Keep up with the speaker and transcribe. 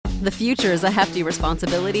The future is a hefty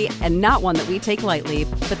responsibility and not one that we take lightly,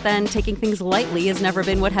 but then taking things lightly has never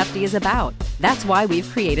been what Hefty is about. That's why we've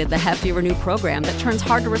created the Hefty Renew program that turns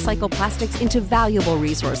hard-to-recycle plastics into valuable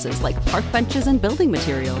resources like park benches and building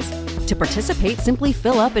materials. To participate, simply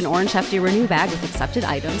fill up an orange Hefty Renew bag with accepted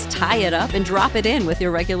items, tie it up, and drop it in with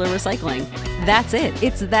your regular recycling. That's it.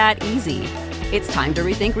 It's that easy. It's time to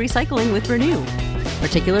rethink recycling with Renew.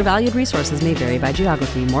 Particular valued resources may vary by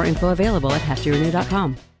geography. More info available at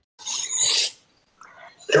heftyrenew.com.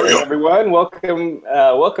 Hey everyone,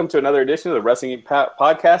 welcome to another edition of the Wrestling Inc.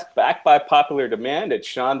 podcast, backed by popular demand. It's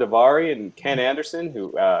Sean Davari and Ken Anderson,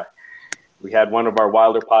 who we had one of our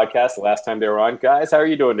Wilder podcasts the last time they were on. Guys, how are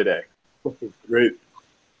you doing today? Great.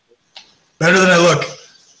 Better than I look.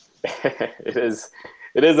 It is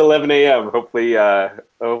 11 a.m.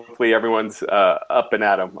 Hopefully everyone's up and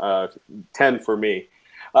at 'em. 10 for me.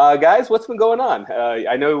 Guys, what's been going on?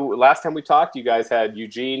 I know last time we talked, you guys had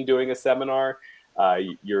Eugene doing a seminar.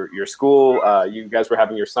 Your school, you guys were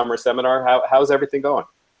having your summer seminar. How's everything going?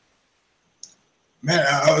 Man,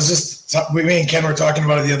 me and Ken were talking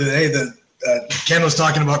about it the other day that Ken was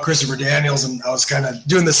talking about Christopher Daniels, and I was kind of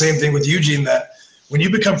doing the same thing with Eugene, that when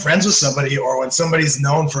you become friends with somebody or when somebody's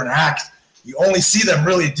known for an act, you only see them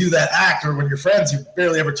really do that act, or when you're friends, you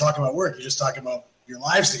barely ever talk about work. You're just talking about your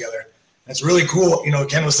lives together. And it's really cool. You know,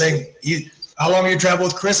 Ken was saying, how long have you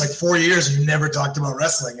traveled with Chris? Like 4 years, and you never talked about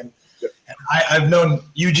wrestling. And I've known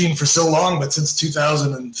Eugene for so long, but since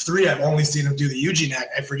 2003, I've only seen him do the Eugene act.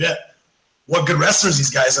 I forget what good wrestlers these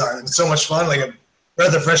guys are. And it's so much fun, like a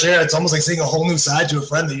breath of fresh air. It's almost like seeing a whole new side to a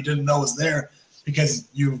friend that you didn't know was there because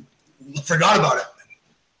you forgot about it.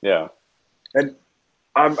 Yeah. And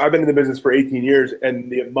I've been in the business for 18 years,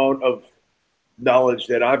 and the amount of knowledge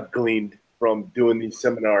that I've gleaned from doing these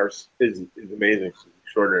seminars is amazing. It's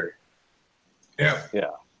extraordinary. Yeah. Yeah.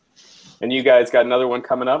 And you guys got another one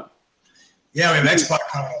coming up? Yeah, we have X-Pac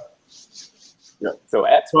coming up. Yeah. So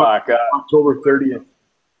X-Pac. October 30th.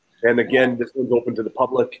 And again, this one's open to the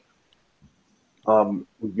public.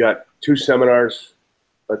 We've got 2 seminars,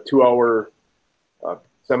 a 2-hour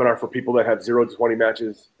seminar for people that have 0 to 20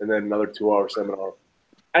 matches, and then another 2-hour seminar.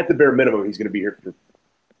 At the bare minimum, he's going to be here for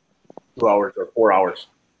 2 hours or 4 hours.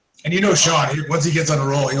 And you know Sean, once he gets on a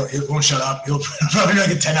roll, he won't shut up. He'll probably do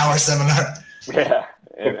like a 10-hour seminar. Yeah,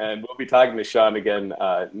 and we'll be talking to Sean again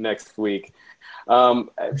next week. Wait,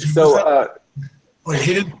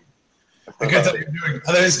 he didn't? I got what you're doing.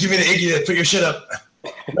 Otherwise, give me the Iggy to put your shit up.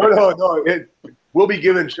 No. We'll be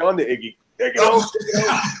giving Sean the Iggy. Take it home.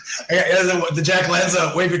 The Jack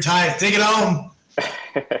Lanza, wave your tie. Take it home.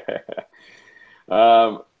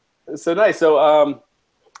 So nice. So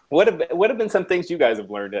what have been some things you guys have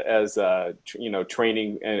learned as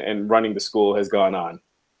training and running the school has gone on?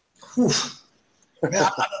 Man,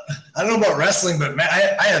 I don't know about wrestling, but man,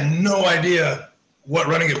 I had no idea what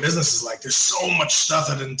running a business is like. There's so much stuff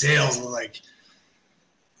that entails, like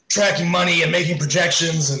tracking money and making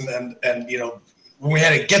projections, and you know, when we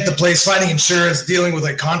had to get the place, finding insurance, dealing with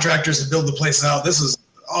like contractors to build the place out. This was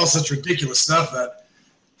all such ridiculous stuff that,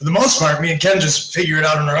 for the most part, me and Ken just figure it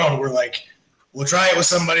out on our own. We're like, we'll try it with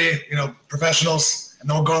somebody, professionals, and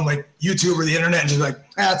then we'll go on like YouTube or the internet and just like, it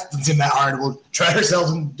doesn't seem that hard. We'll try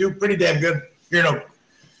ourselves and do pretty damn good. I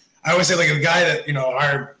always say like a guy that,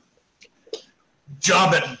 our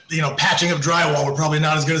job at, patching up drywall, we're probably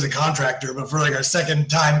not as good as a contractor, but for like our second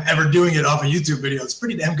time ever doing it off a YouTube video, it's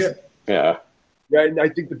pretty damn good. Yeah. Yeah, and I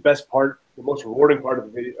think the best part, the most rewarding part of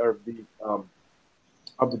the video,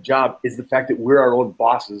 of the job is the fact that we're our own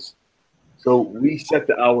bosses. So we set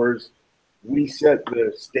the hours, we set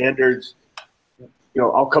the standards.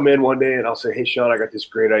 I'll come in one day and I'll say, hey, Sean, I got this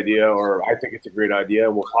great idea, or I think it's a great idea,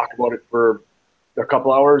 and we'll talk about it for a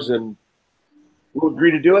couple hours, and we'll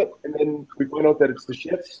agree to do it, and then we find out that it's the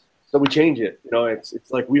shifts, so we change it.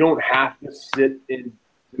 It's like we don't have to sit and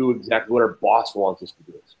do exactly what our boss wants us to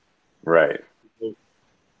do. Right.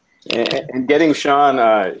 And getting Sean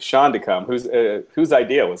to come, whose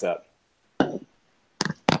idea was that?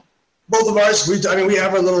 Both of ours. We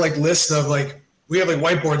have our little list of we have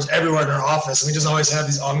whiteboards everywhere in our office, and we just always have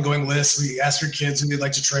these ongoing lists. We ask our kids who we'd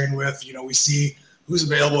like to train with. We see who's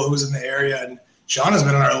available, who's in the area, and Sean has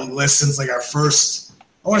been on our list since our first.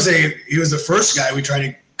 I want to say he was the first guy we tried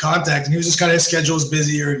to contact, and he was just kind of, his schedule was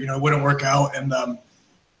busy or wouldn't work out, and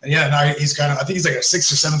yeah, now he's kind of, I think he's like our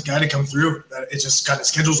 6th or 7th guy to come through. It just kind of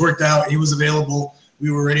schedules worked out. He was available.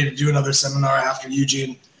 We were ready to do another seminar after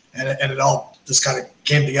Eugene, and it all just kind of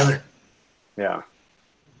came together. Yeah.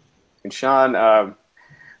 And Sean,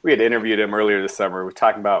 we had interviewed him earlier this summer. We were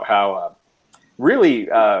talking about how really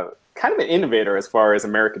kind of an innovator as far as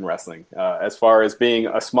American wrestling, as far as being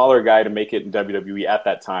a smaller guy to make it in WWE at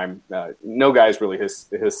that time. No guys really his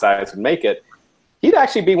size would make it. He'd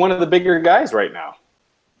actually be one of the bigger guys right now.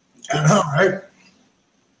 I know, right?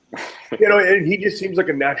 And he just seems like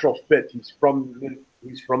a natural fit. He's from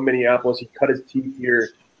Minneapolis. He cut his teeth here,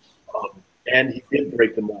 and he did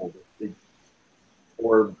break the mold.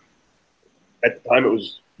 Or at the time,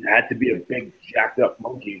 it had to be a big, jacked up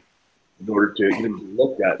monkey in order to even be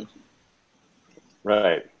looked at.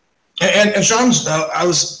 Right. And Sean's, I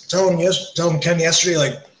was telling Ken yesterday,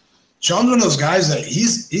 like, Sean's one of those guys that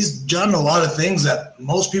he's done a lot of things that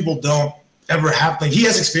most people don't ever have. Like, he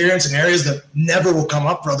has experience in areas that never will come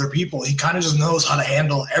up for other people. He kind of just knows how to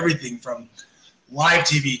handle everything from live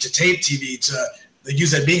TV to tape TV to the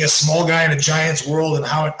use that being a small guy in a Giants world and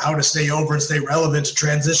how to stay over and stay relevant to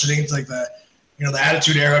transitioning to like the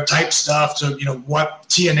Attitude Era type stuff to, what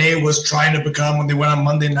TNA was trying to become when they went on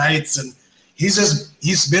Monday nights. And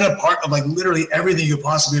he's been a part of like literally everything you could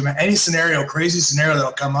possibly imagine. Any scenario, crazy scenario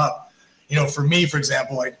that'll come up. For me, for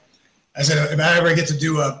example, like I said, if I ever get to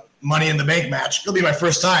do a Money in the Bank match, it'll be my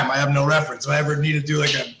first time. I have no reference. If I ever need to do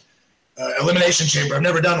like a elimination chamber, I've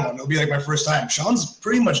never done one. It'll be like my first time. Sean's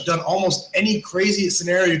pretty much done almost any crazy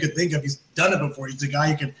scenario you could think of. He's done it before. He's the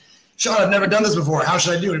guy you can, Sean, I've never done this before. How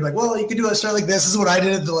should I do it? He's like, well, you can do it. Start like this. This is what I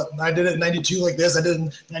did. I did it in 92 like this. I did it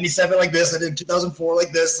in 97 like this. I did it in 2004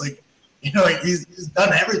 like this. Like, like he's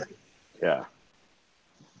done everything. Yeah.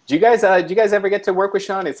 Do you guys ever get to work with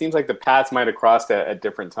Sean? It seems like the paths might have crossed at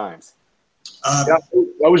different times. Yeah,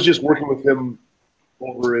 I was just working with him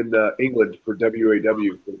over in England for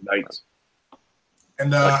WAW for the nights.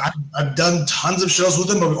 And I've done tons of shows with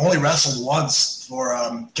him, but we only wrestled once for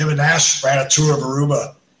Kevin Nash ran a tour of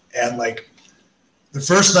Aruba. And like the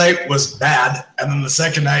first night was bad. And then the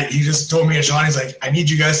second night, he just told me and Sean, he's like, I need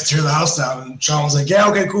you guys to tear the house down. And Sean was like, yeah,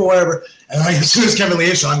 okay, cool, whatever. And like, as soon as Kevin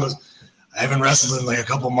leaves, Sean goes, I haven't wrestled in like a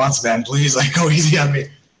couple months, man. Please, like, go easy on me.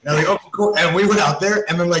 And I'm like, okay, cool. And we went out there,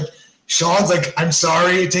 and then like Sean's like, I'm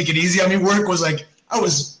sorry, take it easy on me. Work was like, I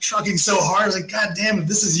was trucking so hard. I was like, God damn, if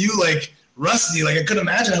this is you, like rusty, like I couldn't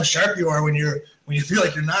imagine how sharp you are when you feel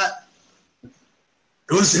like you're not.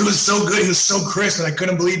 It was so good. He was so crisp, and I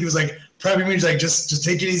couldn't believe he was like prepping me. He's like, just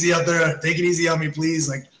take it easy out there. Take it easy on me, please.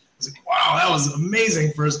 Like I was like, wow, that was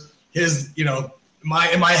amazing for his in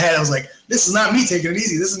my head, I was like, this is not me taking it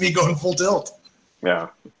easy. This is me going full tilt. Yeah.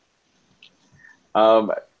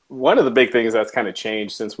 One of the big things that's kind of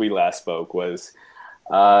changed since we last spoke was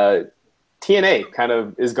TNA kind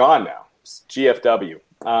of is gone now. It's GFW.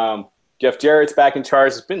 Jeff Jarrett's back in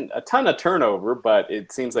charge. There's been a ton of turnover, but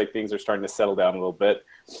it seems like things are starting to settle down a little bit.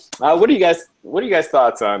 What are you guys'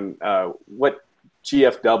 thoughts on what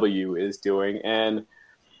GFW is doing, and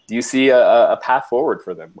do you see a path forward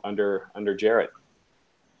for them under Jarrett?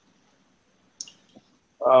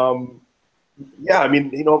 Yeah, I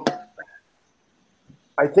mean,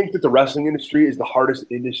 I think that the wrestling industry is the hardest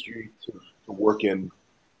industry to work in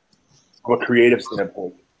from a creative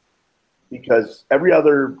standpoint, because every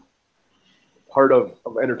other part of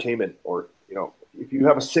entertainment, or if you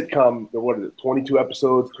have a sitcom, they're 22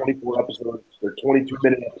 episodes, 24 episodes, they're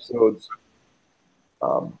 22-minute episodes.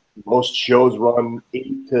 Most shows run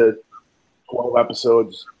 8 to 12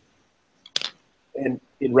 episodes, and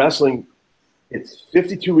in wrestling, it's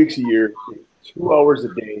 52 weeks a year, 2 hours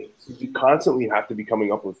a day, so you constantly have to be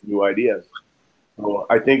coming up with new ideas. So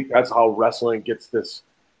I think that's how wrestling gets this,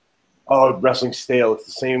 wrestling's stale. It's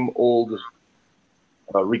the same old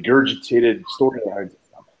regurgitated storylines.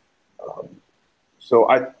 So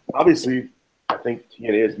I think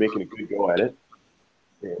TNA is making a good go at it,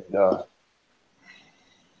 and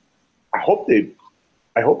I hope they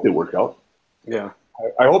work out. Yeah,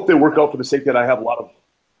 I hope they work out for the sake that I have a lot of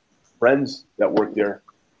friends that work there,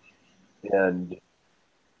 and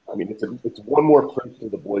I mean it's one more place for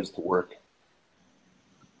the boys to work.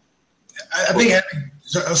 I think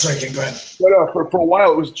sorry, Ken, go ahead. But for a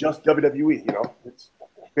while it was just WWE. It's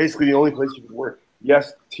basically the only place you could work.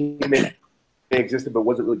 Yes, TNA existed, but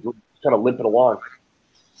wasn't really kind of limping along.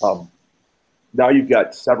 Now you've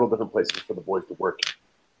got several different places for the boys to work.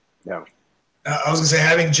 Yeah. I was gonna say,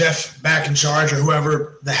 having Jeff back in charge, or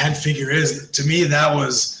whoever the head figure is, to me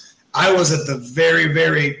I was at the very,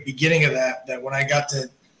 very beginning of that when I got to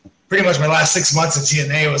pretty much my last 6 months at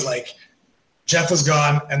TNA, it was like Jeff was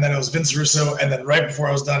gone, and then it was Vince Russo, and then right before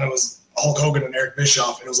I was done, it was Hulk Hogan and Eric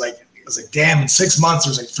Bischoff. And it was like damn, in 6 months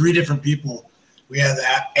there's like 3 different people we had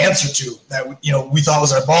to answer to that we thought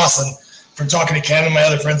was our boss. And from talking to Ken and my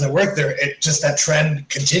other friends that worked there, it just, that trend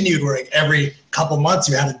continued where like every couple months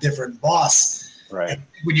you had a different boss. Right. And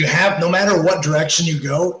when you have, no matter what direction you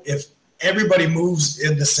go, if everybody moves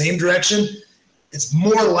in the same direction, it's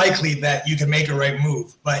more likely that you can make a right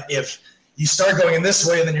move. But if you start going in this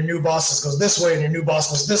way and then your new boss goes this way and your new boss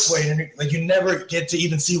goes this way, and like you never get to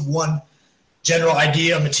even see one general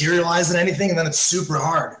idea materialize in anything, and then it's super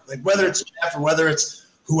hard. Like whether it's Jeff or whether it's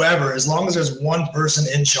whoever, as long as there's one person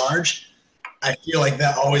in charge, I feel like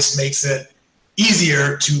that always makes it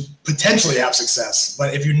easier to potentially have success.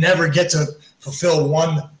 But if you never get to fulfill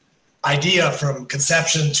one idea from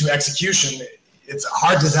conception to execution, it's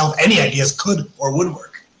hard to tell if any ideas could or would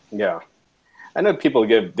work. Yeah. I know people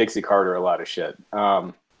give Dixie Carter a lot of shit.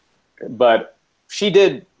 But she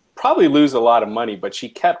did probably lose a lot of money, but she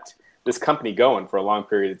kept this company going for a long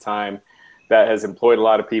period of time that has employed a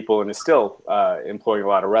lot of people and is still employing a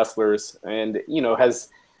lot of wrestlers. And, you know,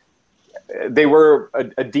 they were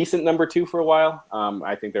a decent number 2 for a while.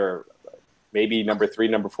 I think they're maybe number 3,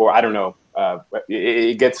 number 4. I don't know.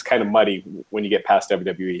 It gets kind of muddy when you get past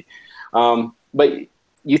WWE. But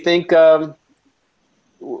you think,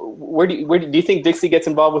 where do you think Dixie gets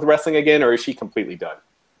involved with wrestling again, or is she completely done?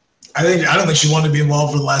 I don't think she wanted to be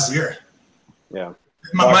involved for the last year. Yeah.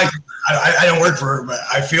 I don't work for her, but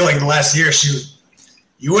I feel like the last year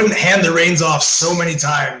you wouldn't hand the reins off so many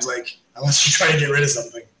times, like unless you try to get rid of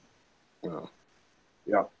something. Oh.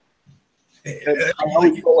 Yeah. I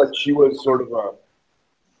always felt like she was sort of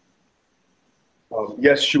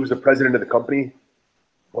yes, she was the president of the company,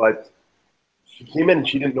 but she came in and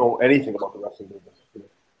she didn't know anything about the wrestling business.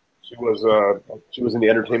 She was in the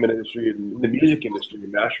entertainment industry and the music industry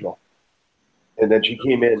in Nashville, and then she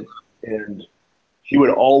came in and she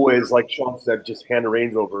would always, like Sean said, just hand the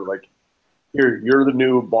reins over. Like, here, you're the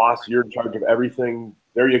new boss. You're in charge of everything.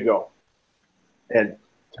 There you go. And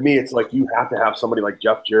to me, it's like you have to have somebody like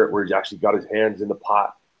Jeff Jarrett where he's actually got his hands in the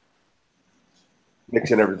pot,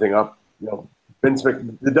 mixing everything up. You know,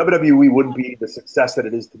 the WWE wouldn't be the success that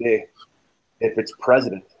it is today if its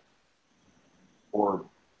president or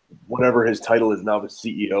whatever his title is now, the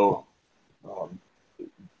CEO,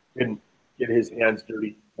 didn't get his hands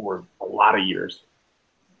dirty for a lot of years.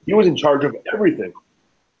 He was in charge of everything.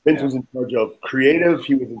 Vince was in charge of creative.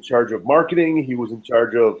 He was in charge of marketing. He was in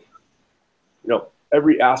charge of,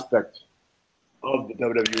 every aspect of the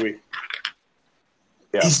WWE.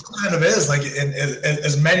 Yeah. He kind of is, like, in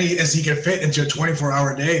as many as he can fit into a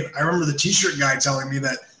 24-hour day. I remember the T-shirt guy telling me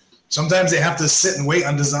that sometimes they have to sit and wait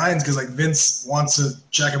on designs because, like, Vince wants to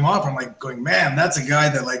check him off. I'm like going, man, that's a guy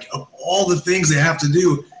that, like, of all the things they have to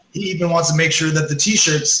do, he even wants to make sure that the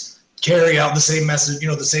T-shirts carry out the same message,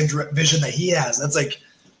 the same vision that he has. That's like,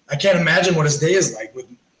 I can't imagine what his day is like with,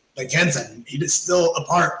 like Ken said, he is still a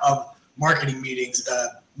part of marketing meetings,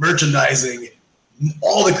 merchandising,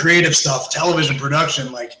 all the creative stuff, television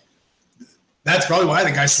production. Like, that's probably why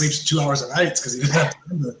the guy sleeps 2 hours a night, because he doesn't have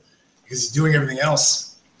time to, because he's doing everything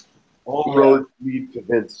else. All roads lead to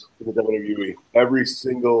Vince in the WWE. Every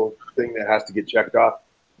single thing that has to get checked off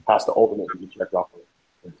has to ultimately get checked off.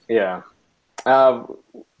 Yeah.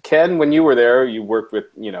 Ken, when you were there, you worked with,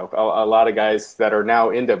 a lot of guys that are now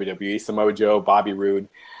in WWE, Samoa Joe, Bobby Roode,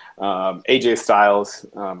 AJ Styles,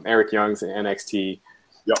 Eric Young's in NXT.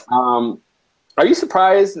 Yep. Are you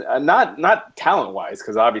surprised, not talent-wise,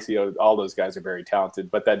 because obviously all those guys are very talented,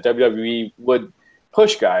 but that WWE would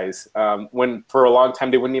push guys when for a long time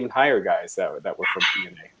they wouldn't even hire guys that were from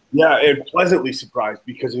TNA? Yeah, and pleasantly surprised,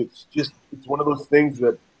 because it's one of those things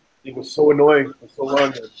that it was so annoying for so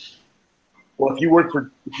long. Well, if you work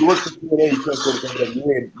for TNA, you can't go to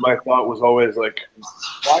WWE. And my thought was always like,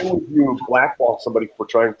 why would you blackball somebody for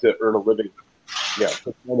trying to earn a living? Yeah,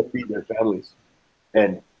 for trying to feed their families,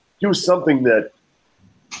 and do something that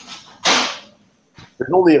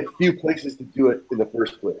there's only a few places to do it in the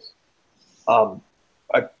first place.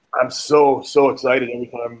 I'm so excited every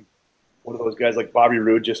time one of those guys like Bobby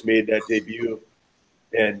Roode just made that debut,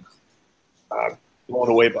 and I'm blown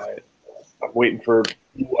away by it. I'm waiting for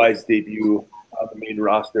EY's debut on the main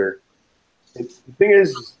roster. And the thing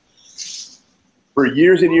is, for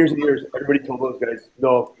years and years and years, everybody told those guys,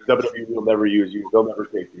 no, WWE will never use you. They'll never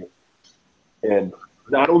take you. And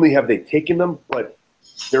not only have they taken them, but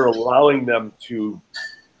they're allowing them to,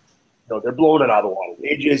 they're blowing it out of the water.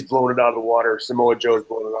 AJ's blowing it out of the water. Samoa Joe's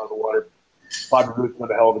blowing it out of the water. Bobby Roode's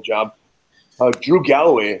done a hell of a job. Drew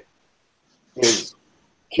Galloway is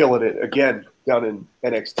killing it again down in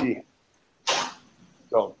NXT.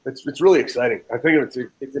 So it's really exciting. I think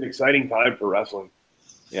it's an exciting time for wrestling.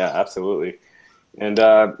 Yeah, absolutely. And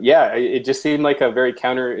it just seemed like a very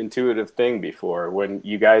counterintuitive thing before, when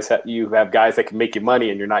you have guys that can make you money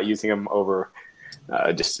and you're not using them over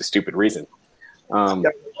just a stupid reason. I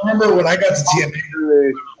remember when I got to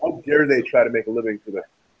TNA. How dare they try to make a living for the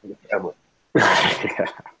family?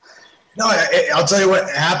 No, I'll tell you what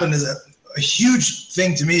happened is a huge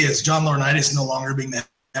thing to me is John Laurinaitis no longer being the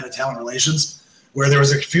head of talent relations, where there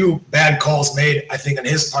was a few bad calls made, I think, on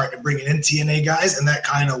his part in bringing in TNA guys, and that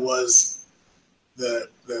kind of was the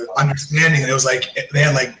understanding. It was like they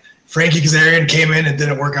had like Frankie Kazarian came in and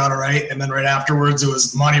didn't work out all right, and then right afterwards it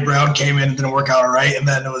was Monty Brown came in and didn't work out all right, and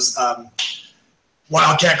then it was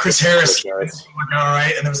Wildcat Chris Harris didn't work out all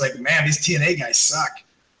right, and it was like, man, these TNA guys suck.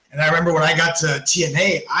 And I remember when I got to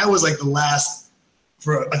TNA, I was like the last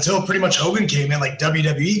until pretty much Hogan came in, like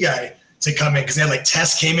WWE guy to come in, because they had like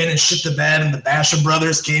Test came in and shit the bed, and the Basham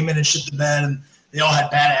brothers came in and shit the bed, and they all had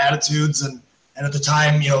bad attitudes. And at the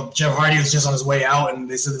time, Jeff Hardy was just on his way out, and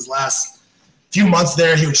they said his last few months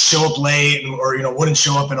there, he would show up late or wouldn't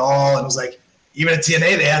show up at all. And it was like, even at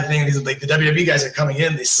TNA, they had things like the WWE guys are coming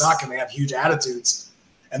in, they suck, and they have huge attitudes.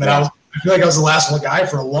 And then I feel like I was the last one guy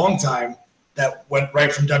for a long time that went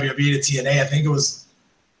right from WWE to TNA. I think it was,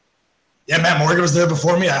 Matt Morgan was there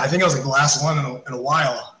before me. I think I was like the last one in a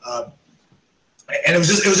while. And it was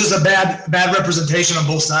just a bad representation on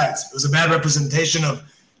both sides. It was a bad representation of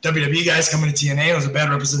WWE guys coming to TNA. It was a bad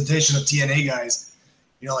representation of TNA guys.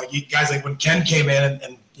 Like guys like when Ken came in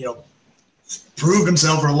and proved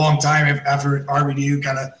himself for a long time after RVD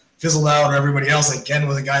kind of fizzled out, or everybody else. Like Ken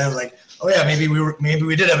was a guy that was like, oh yeah, maybe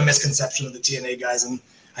we did have a misconception of the TNA guys. And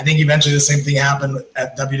I think eventually the same thing happened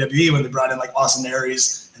at WWE when they brought in like Austin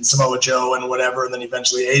Aries and Samoa Joe and whatever, and then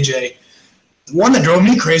eventually AJ. One that drove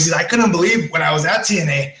me crazy, I couldn't believe when I was at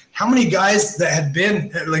TNA how many guys that had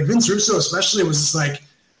been, like Vince Russo especially, was just like,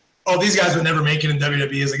 oh, these guys would never make it in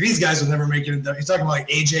WWE. It's like, these guys would never make it in WWE. He's talking about like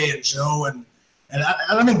AJ and Joe, and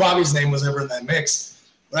I don't think Bobby's name was ever in that mix.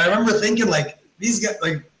 But I remember thinking, like, these guys,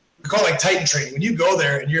 like, we call it like Titan training. When you go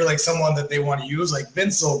there and you're like someone that they want to use, like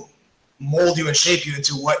Vince will mold you and shape you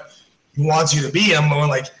into what he wants you to be. And I'm going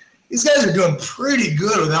like, these guys are doing pretty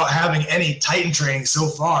good without having any Titan training so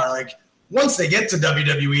far. Like, once they get to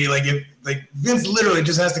WWE, like Vince literally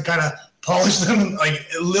just has to kind of polish them like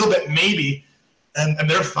a little bit maybe, and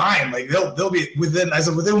they're fine. Like they'll be within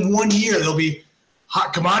 1 year they'll be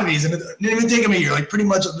hot commodities, and it didn't even take them a year. Like pretty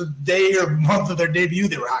much the day or month of their debut,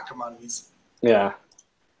 they were hot commodities. Yeah.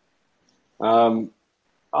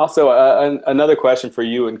 Also, another question for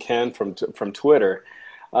you and Ken from Twitter.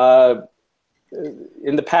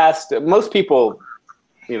 In the past, most people,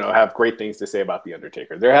 have great things to say about The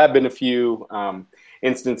Undertaker. There have been a few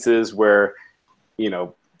instances where,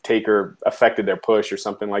 Taker affected their push or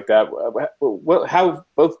something like that. How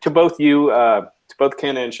both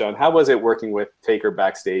Ken and Sean, how was it working with Taker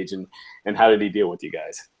backstage, and how did he deal with you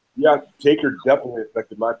guys? Yeah, Taker definitely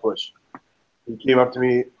affected my push. He came up to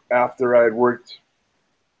me after I worked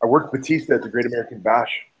Batista at the Great American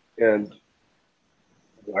Bash, and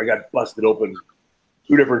I got busted open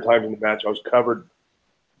 2 different times in the match. I was covered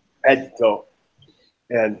head to toe.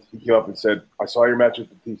 And he came up and said, I saw your match with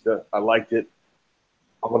Batista. I liked it.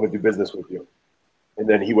 I want to do business with you. And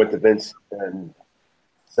then he went to Vince and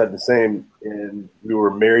said the same. And we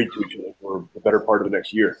were married to each other for the better part of the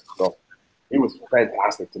next year. So it was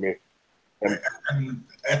fantastic to me. And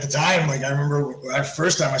at the time, like I remember the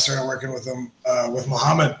first time I started working with him, with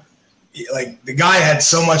Muhammad, like the guy had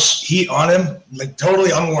so much heat on him, like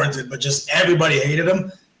totally unwarranted, but just everybody hated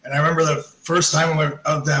him. And I remember the first time we were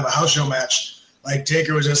out to have a house show match, like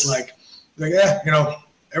Taker was just like, yeah,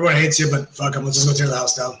 everyone hates you, but fuck them, let's just go tear the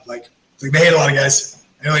house down. Like they hate a lot of guys.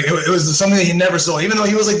 And like it was something that he never saw, even though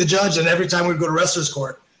he was like the judge. And every time we'd go to wrestler's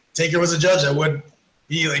court, Taker was a judge. I would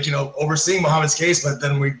be like, overseeing Muhammad's case, but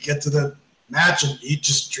then we get to the match and he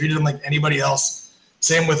just treated him like anybody else.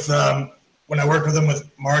 Same with when I worked with him with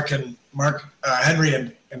Mark Henry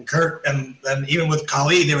and Kurt, and then even with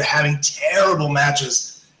Khali, they were having terrible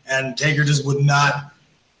matches. And Taker just would not.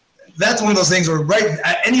 That's one of those things where right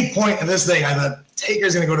at any point in this thing, I thought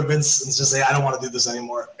Taker's going to go to Vince and just say, I don't want to do this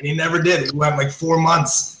anymore. And he never did. We went like 4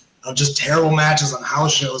 months of just terrible matches on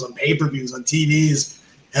house shows, on pay-per-views, on TVs.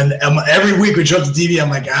 And every week we show up to TV, I'm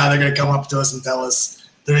like, they're going to come up to us and tell us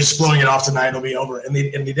they're just blowing it off tonight. It'll be over. And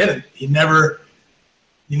they didn't. He never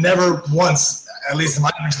once, at least in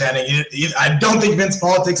my understanding, I don't think Vince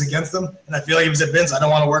politics against him. And I feel like if he said, Vince, I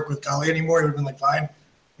don't want to work with Khali anymore, he would have been like, fine.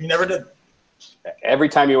 He never did. Every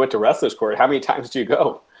time you went to wrestlers court, how many times did you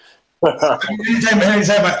go?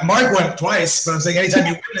 Anytime Mark went twice, but I'm saying anytime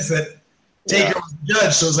you witness it, Taker was the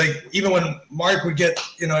judge. So it's like even when Mark would get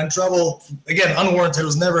in trouble, again unwarranted, it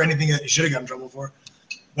was never anything that he should have gotten in trouble for.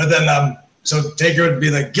 But then so Taker would be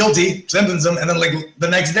like guilty, sentence him, and then like the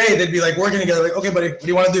next day they'd be like working together, like, okay, buddy, what do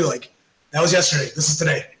you want to do? Like that was yesterday. This is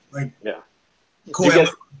today. Like yeah, cool.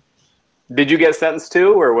 Did you get sentenced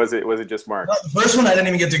too, or was it just Mark? No, the first one I didn't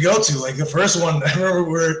even get to go to. Like the first one, I remember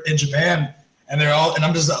we were in Japan, and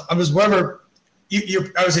I'm just whatever.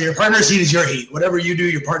 I would say your partner's heat is your heat. Whatever you do,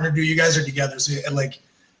 your partner do. You guys are together. So and like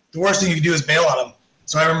the worst thing you can do is bail on them.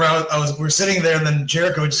 So I remember we were sitting there, and then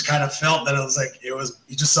Jericho just kind of felt that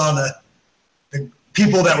he just saw the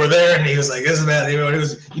people that were there, and he was like, "Isn't that?" He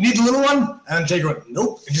was, "You need the little one?" And Taker went,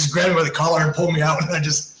 "Nope." He just grabbed me by the collar and pulled me out, and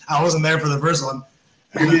I wasn't there for the first one.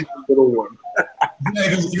 You need the little one. Yeah,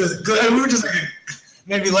 he goes, we were just like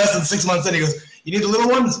maybe less than 6 months in. He goes, "You need the little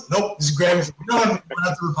ones?" Nope. Just grab me. No, I went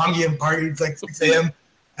out to Roppongi and partied. It's like 6 a.m.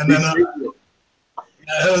 And then,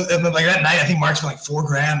 like that night, I think Mark spent like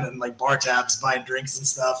 $4,000 and like bar tabs, buying drinks and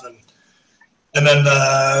stuff. And then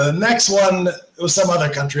the next one, it was some other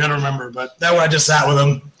country. I don't remember, but that one I just sat with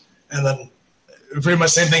him. And then pretty much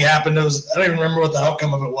same thing happened. I don't even remember what the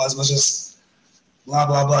outcome of it was. It was just blah,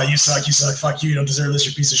 blah, blah. You suck, fuck you, you don't deserve this,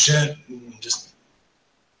 you piece of shit. And just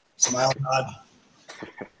smile and nod.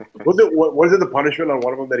 Was it the punishment on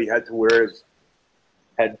one of them that he had to wear his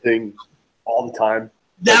head thing all the time?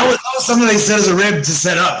 That was something they said as a rib to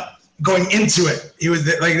set up going into it. He was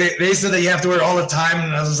like, they said that you have to wear it all the time.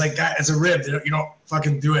 And I was like, God, it's a rib. You don't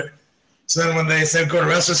fucking do it. So then when they said go to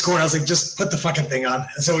wrestler's court, I was like, just put the fucking thing on.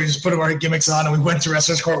 And so we just put our gimmicks on and we went to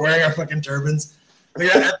wrestler's court wearing our fucking turbans.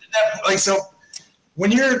 So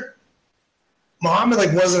when Muhammad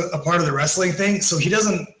like wasn't a part of the wrestling thing, so he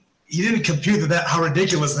didn't compute that how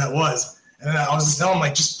ridiculous that was. And I was just telling him,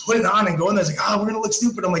 like, just put it on and go in there. It's like, we're going to look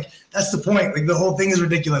stupid. I'm like, that's the point. Like, the whole thing is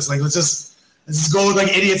ridiculous. Like, let's just go look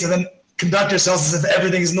like idiots and then conduct ourselves as if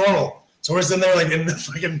everything is normal. So we're sitting there, like, in the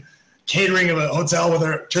fucking catering of a hotel with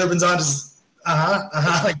our turbans on, just,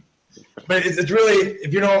 Like, but it's really,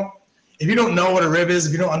 if you don't know what a rib is,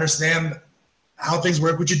 if you don't understand how things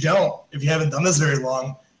work, which you don't, if you haven't done this very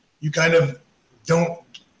long, you kind of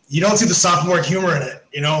you don't see the sophomore humor in it.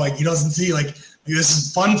 Like, you don't see, like, this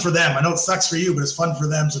is fun for them. I know it sucks for you, but it's fun for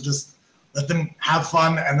them. So just let them have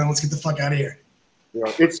fun, and then let's get the fuck out of here.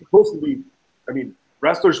 Yeah, it's supposed to be. I mean,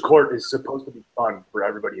 wrestler's court is supposed to be fun for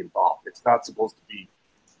everybody involved. It's not supposed to be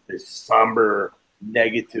this somber,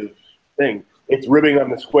 negative thing. It's ribbing on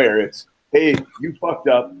the square. It's, hey, you fucked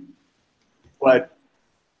up, but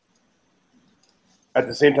at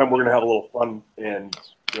the same time, we're gonna have a little fun, and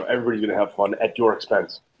everybody's gonna have fun at your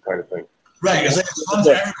expense, kind of thing. Right. It's fun for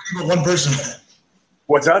everybody but one person.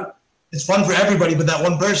 What's that? It's fun for everybody but that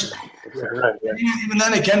one person. Yeah, right, yeah. Even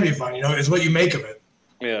then, it can be fun. It's what you make of it.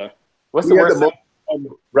 Yeah. What's the worst thing? On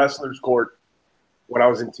wrestler's court when I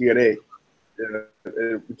was in TNA.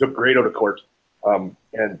 We took Grado to court,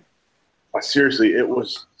 and seriously, it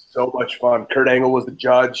was so much fun. Kurt Angle was the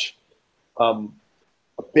judge.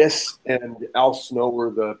 Abyss and Al Snow were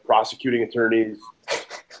the prosecuting attorneys.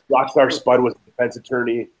 Rockstar Spud was the defense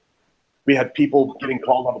attorney. We had people getting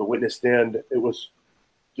called on the witness stand. It was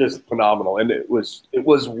just phenomenal, and it was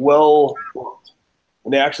well booked.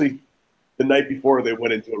 And they actually, the night before, they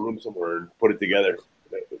went into a room somewhere and put it together.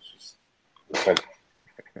 It was fantastic.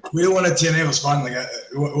 We didn't want to TNA. It was fun. Like, it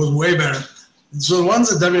was way better. So the ones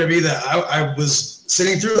at WWE that I was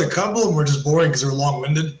sitting through, a couple of them were just boring because they were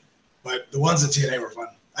long-winded. But the ones at TNA were fun.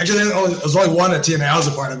 Actually, there was only one at TNA I was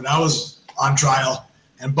a part of, and I was on trial.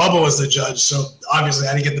 And Bubba was the judge, so obviously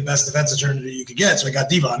I had to get the best defense attorney you could get. So I got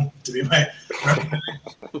Devon to be my representative.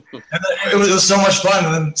 And it was so much fun.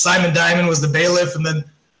 And then Simon Diamond was the bailiff. And then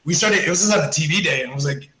we started. It was just on a TV day, and it was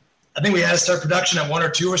like, I think we had to start production at 1 or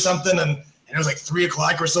 2 or something. And it was like 3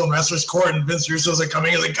 o'clock or so in wrestler's court, and Vince Russo was like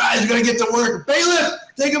coming in, like, guys, we gotta get to work. Bailiff,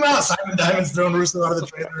 take him out. Simon Diamond's throwing Russo out of the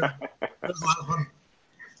trailer. It was a lot of fun.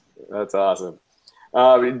 That's awesome.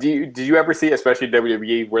 Did you ever see, especially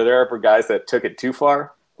WWE, were there ever guys that took it too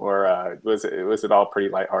far, or was it all pretty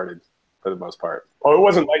lighthearted for the most part? Oh, it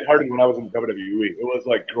wasn't lighthearted when I was in WWE. It was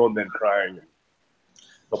like grown men crying and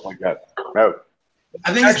stuff like that. No,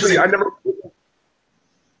 I think actually, I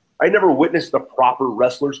never witnessed the proper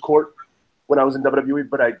wrestler's court when I was in WWE,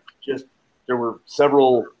 but there were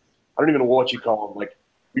several. I don't even know what you call them. Like,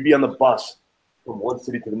 we'd be on the bus from one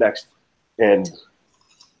city to the next, and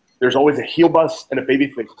there's always a heel bus and a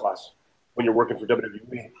babyface bus when you're working for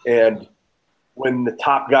WWE. And when the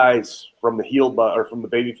top guys from the heel bus or from the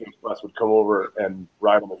babyface bus would come over and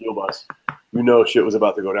ride on the heel bus, shit was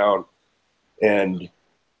about to go down. And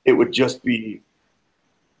it would just be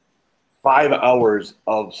 5 hours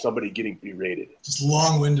of somebody getting berated. Just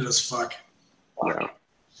long-winded as fuck. Yeah.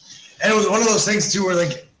 And it was one of those things, too, where,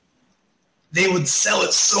 like, they would sell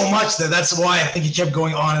it so much that's why I think he kept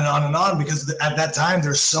going on and on and on, because at that time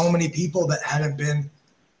there's so many people that hadn't been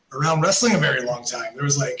around wrestling a very long time. There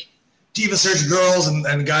was like Diva Search girls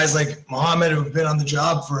and guys like Muhammad who've been on the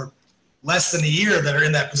job for less than a year that are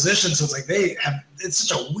in that position. So it's like it's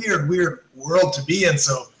such a weird world to be in.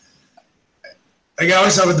 So like I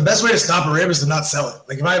always thought, the best way to stop a rib is to not sell it.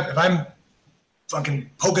 Like if I'm fucking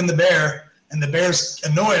poking the bear and the bear's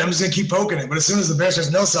annoyed, I'm just gonna keep poking it. But as soon as the bear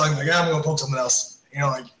starts no selling, I'm like, I'm gonna poke something else.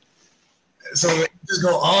 Like so it just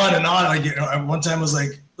go on and on. Like one time was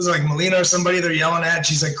it like Melina or somebody they're yelling at.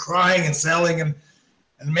 She's like crying and selling, and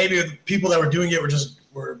maybe the people that were doing it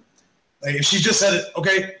were like, if she just said it,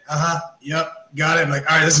 okay, yep, got it. I'm like,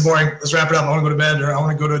 all right, this is boring. Let's wrap it up. I want to go to bed, or I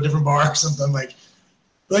want to go to a different bar or something. Like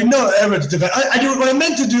no, I do what I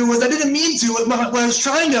meant to do was I didn't mean to. What I was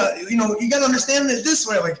trying to, you got to understand it this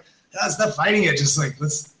way. Like, stop fighting it. Just like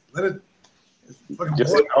let's let it.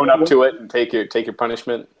 Just own up to it and take your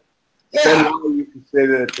punishment. Yeah.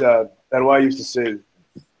 That's why I used to say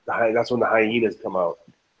that's when the hyenas come out.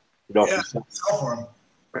 Sell for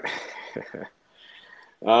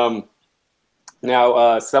them.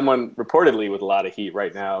 Now, someone reportedly with a lot of heat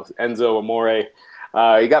right now, Enzo Amore,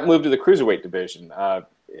 he got moved to the cruiserweight division.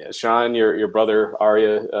 Sean, your brother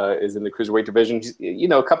Arya is in the cruiserweight division.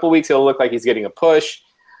 A couple of weeks he'll look like he's getting a push.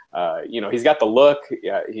 He's got the look.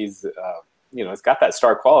 Yeah, he's it's got that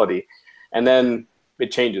star quality, and then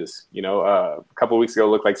it changes. A couple of weeks ago it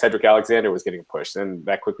looked like Cedric Alexander was getting a push, and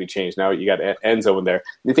that quickly changed. Now you got Enzo in there.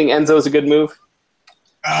 Do you think Enzo's a good move?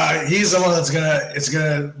 He's the one that's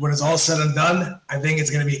gonna when it's all said and done, I think it's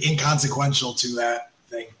gonna be inconsequential to that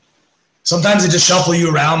thing. Sometimes they just shuffle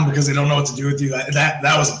you around because they don't know what to do with you. That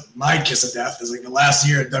was my kiss of death. It was like the last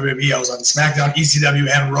year at WWE, I was on SmackDown, ECW,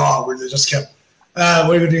 and Raw, where they just kept, what are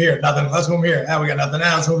we gonna do here? Nothing. Let's move here. We got nothing.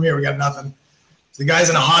 Let's move here. We got nothing. So the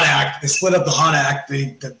guy's in a hot act. They split up the hot act.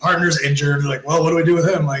 The partner's injured. They're like, well, what do we do with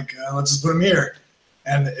him? Like, let's just put him here.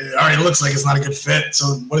 And it already looks like it's not a good fit.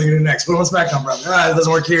 So what are you going to do next? Put him on SmackDown, brother. It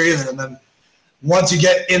doesn't work here either. And then once you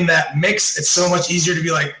get in that mix, it's so much easier to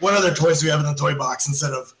be like, what other toys do we have in the toy box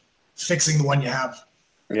instead of fixing the one you have?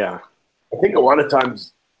 Yeah. I think a lot of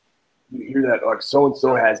times you hear that, like,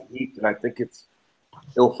 so-and-so has heat, and I think it's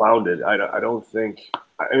ill-founded. I don't think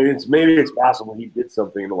 – I mean, maybe it's possible he did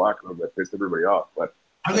something in the locker room that pissed everybody off. But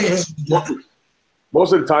I think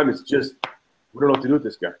most of the time it's just we don't know what to do with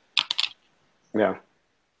this guy. Yeah.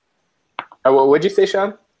 What'd you say,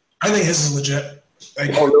 Sean? I think his is legit. Like,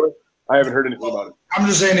 oh, really? I haven't heard anything about it. I'm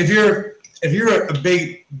just saying, if you're a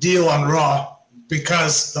big deal on Raw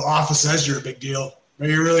because the office says you're a big deal, or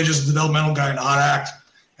you're really just a developmental guy in a hot act,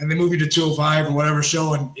 and they move you to 205 or whatever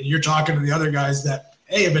show, and you're talking to the other guys that,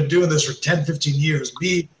 A, have been doing this for 10, 15 years.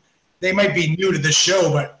 B, they might be new to this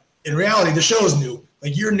show, but in reality, the show is new.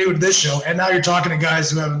 Like, you're new to this show, and now you're talking to guys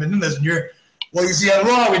who haven't been in this, and well, you see, on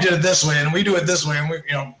Raw, we did it this way, and we do it this way,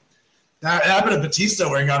 and that happened to Batista,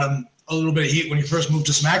 where he got him a little bit of heat when he first moved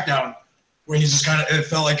to SmackDown, where he just it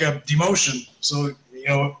felt like a demotion. So,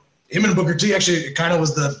 him and Booker T, actually, it kind of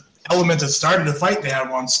was the element that started the fight they had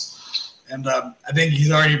once. And I think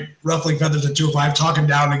he's already roughly feathered to 205, talking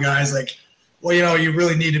down to guys like, well, you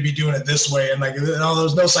really need to be doing it this way. And, like,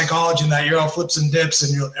 there's no psychology in that. You're all flips and dips,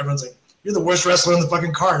 and everyone's like, you're the worst wrestler on the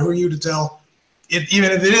fucking card. Who are you to tell?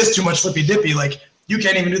 Even if it is too much flippy dippy, like, you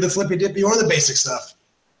can't even do the flippy dippy or the basic stuff.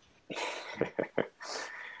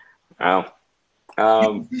 Wow.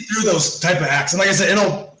 Through those type of acts. And like I said,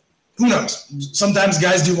 who knows? Sometimes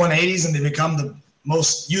guys do 180s and they become the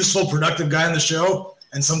most useful, productive guy on the show.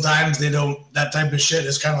 And sometimes they don't. That type of shit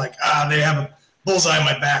is kind of like, they have a bullseye on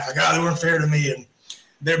my back. Like, they weren't fair to me and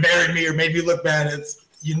they're burying me or made me look bad.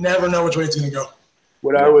 You never know which way it's going to go.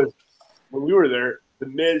 When we were there, The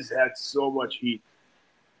Miz had so much heat.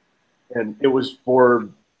 And it was for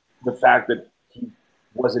the fact that he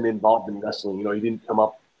wasn't involved in wrestling. He didn't come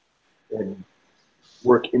up and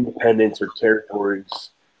work independents or territories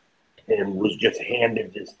and was just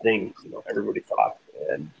handed this thing, everybody thought.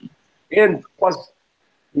 And plus,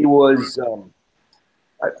 he was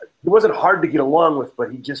he wasn't hard to get along with,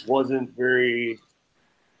 but he just wasn't very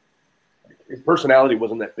 – his personality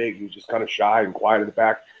wasn't that big. He was just kind of shy and quiet in the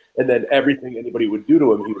back. And then everything anybody would do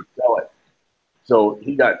to him, he would sell it. So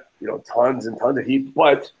he got, tons and tons of heat.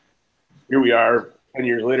 But here we are, 10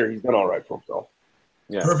 years later, he's done all right for himself.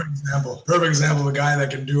 Yeah. Perfect example of a guy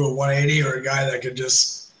that can do a 180 or a guy that could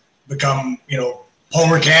just become,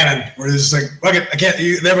 Homer Cannon, where it's just like, fuck it, I can't,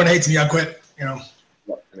 everyone hates me, I'll quit, Yeah.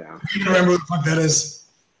 You can remember what the fuck that is.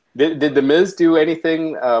 Did The Miz do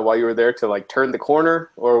anything while you were there to, like, turn the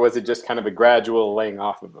corner, or was it just kind of a gradual laying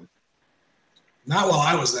off of him? Not while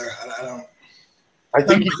I was there. I don't. I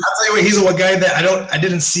think I'll tell you what, he's a guy that I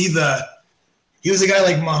didn't see he was a guy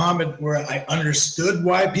like Muhammad where I understood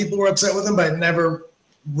why people were upset with him, but I'd never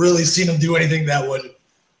really seen him do anything that would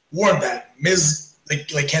warrant that. Miz,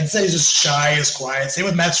 like Ken said, he's just shy, he's quiet. Same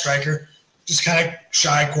with Matt Striker. just kind of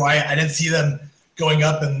shy, quiet. I didn't see them going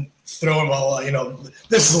up and throwing, well, you know,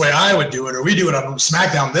 this is the way I would do it, or we do it on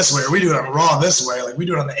SmackDown this way, or we do it on Raw this way, like we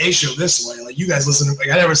do it on the A show this way. Like you guys listen to, like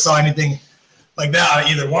I never saw anything like that out of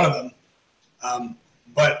either one of them.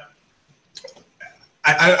 But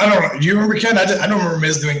I don't know. Do you remember, Ken? I don't remember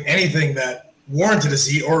Miz doing anything that warranted a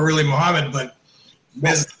seat, or really Muhammad, but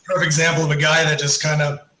Miz is the perfect example of a guy that just kind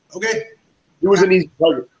of, okay. He was an easy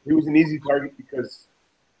target. He was an easy target because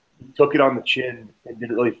he took it on the chin and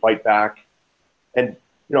didn't really fight back. And,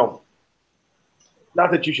 you know,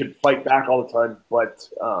 not that you should fight back all the time, but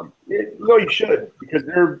no, you should, because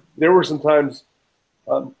there were some times,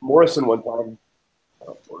 Morrison one time,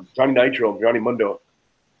 or Johnny Nitro, Johnny Mundo,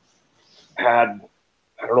 had,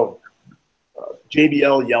 I don't know,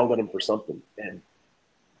 JBL yelled at him for something, and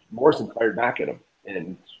Morrison fired back at him.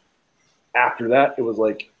 And after that, it was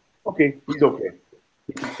like, okay, he's okay.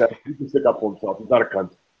 He can stick up for himself. He's not a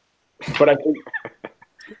cunt. But I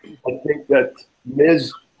think that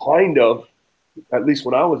Miz kind of, at least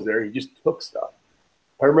when I was there, he just took stuff.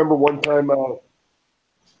 I remember one time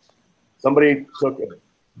somebody took a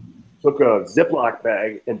Ziploc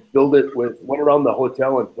bag and went around the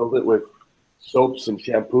hotel and filled it with soaps and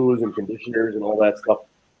shampoos and conditioners and all that stuff,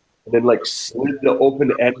 and then like slid the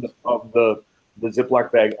open end of the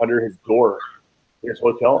Ziploc bag under his door in his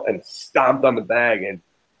hotel and stomped on the bag, and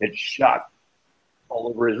it shot all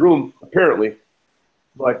over his room, apparently.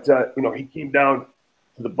 But, you know, he came down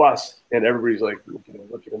to the bus, and everybody's like, look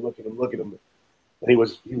at him. And he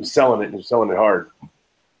was selling it, and he was selling it hard.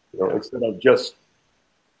 You know, instead of just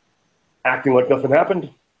acting like nothing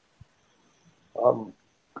happened.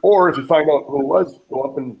 Or if you find out who it was, go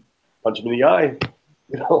up and punch him in the eye,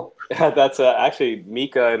 you know. That's actually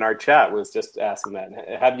Mika in our chat was just asking that.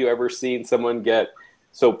 Have you ever seen someone get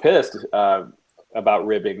so pissed about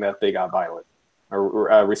ribbing that they got violent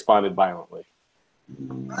or responded violently? I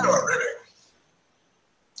don't know ribbing.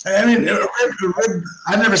 I mean, a rib,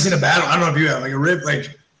 I've never seen a battle. I don't know if you have, like a rib.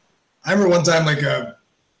 Like, I remember one time, like,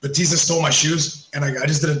 Batista stole my shoes, and I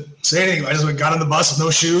just didn't say anything. I just got on the bus with no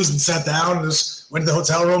shoes and sat down and just went to the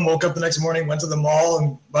hotel room, woke up the next morning, went to the mall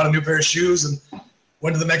and bought a new pair of shoes and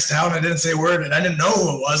went to the next town. I didn't say a word, and I didn't know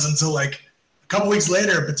who it was until, like, a couple weeks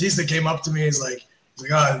later. Batista came up to me. He's like,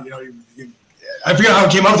 oh, you know, I forget how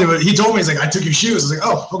it came up to me, but he told me, he's like, I took your shoes. I was like,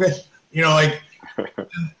 oh, okay. You know, like,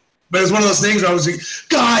 but it was one of those things where I was like,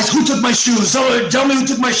 guys, who took my shoes? Someone tell me who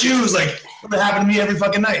took my shoes. Like, that happened to me every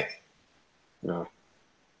fucking night. Yeah.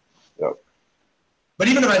 Yep. But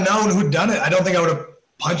even if I'd known who'd done it, I don't think I would have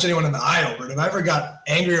punched anyone in the eye over it. If I ever got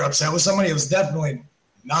angry or upset with somebody, it was definitely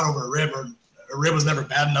not over a rib, or a rib was never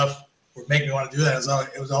bad enough or make me want to do that.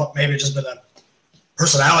 It was all maybe just been a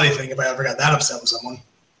personality thing if I ever got that upset with someone.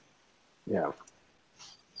 Yeah.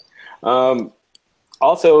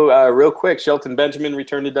 Also, real quick, Shelton Benjamin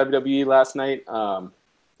returned to WWE last night.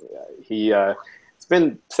 It's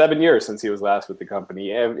been 7 years since he was last with the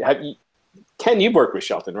company. Ken, you've worked with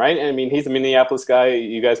Shelton, right? I mean, he's a Minneapolis guy.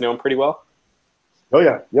 You guys know him pretty well? Oh,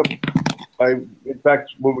 yeah. Yep. In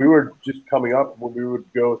fact, when we were just coming up, when we would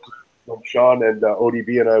go to, when Sean and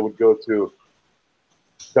ODB and I would go to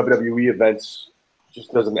WWE events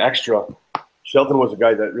just as an extra, Shelton was a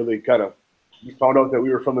guy that really kind of, we found out that we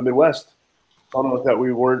were from the Midwest, found out that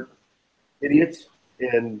we weren't idiots,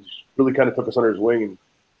 and really kind of took us under his wing. And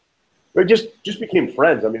we just became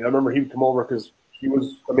friends. I mean, I remember he would come over because he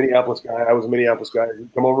was a Minneapolis guy. I was a Minneapolis guy.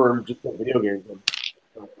 He'd come over and just play video games.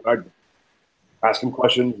 And I'd ask him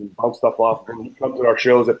questions and bounce stuff off. And he'd come to our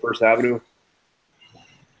shows at First Avenue.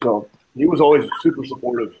 So he was always super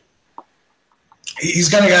supportive. He's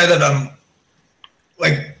kind of guy that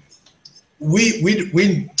like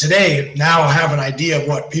we today now have an idea of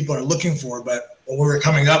what people are looking for, but when we were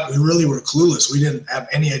coming up, we really were clueless. We didn't have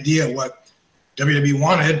any idea what WWE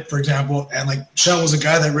wanted, for example. And like Shell was a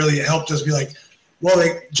guy that really helped us be like, well,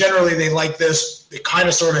 they like this. They kind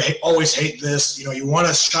of sort of always hate this. You know, you want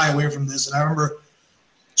to shy away from this. And I remember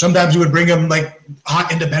sometimes we would bring him like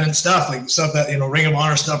hot independent stuff, like stuff that, you know, Ring of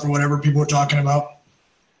Honor stuff or whatever people were talking about.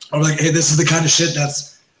 I was like, hey, this is the kind of shit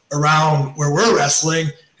that's around where we're wrestling.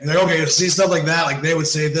 And they're like, okay, see stuff like that. Like they would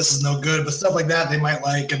say this is no good, but stuff like that they might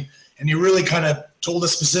like. And you really kind of told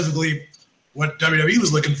us specifically what WWE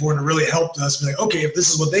was looking for, and it really helped us be like, okay, if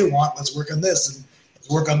this is what they want, let's work on this and let's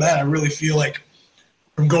work on that. I really feel like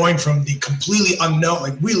from going from the completely unknown,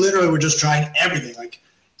 like we literally were just trying everything. Like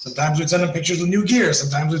sometimes we'd send them pictures of new gear.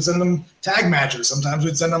 Sometimes we'd send them tag matches. Sometimes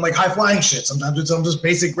we'd send them like high flying shit. Sometimes we'd send them just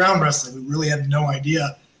basic ground wrestling. We really had no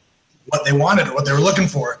idea what they wanted or what they were looking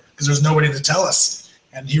for because there's nobody to tell us.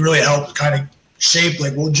 And he really helped kind of shape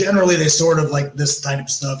like, well, generally they sort of like this type of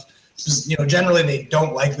stuff. generally they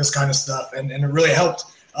don't like this kind of stuff, and it really helped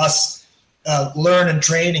us learn and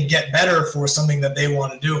train and get better for something that they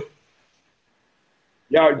want to do.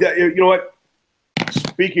 Yeah, you know what?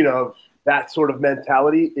 Speaking of that sort of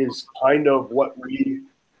mentality is kind of what we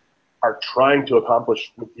are trying to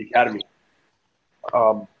accomplish with the Academy.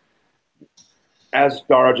 As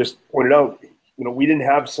Dara just pointed out, we didn't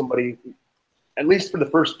have somebody, at least for the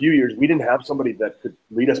first few years, we didn't have somebody that could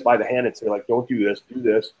lead us by the hand and say, like, don't do this, do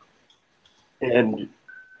this. And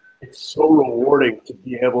it's so rewarding to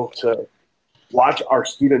be able to watch our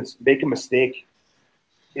students make a mistake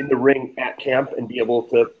in the ring at camp and be able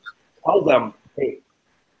to tell them, hey,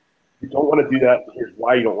 you don't want to do that. Here's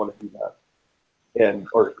why you don't want to do that. And,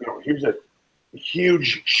 here's a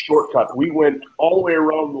huge shortcut. We went all the way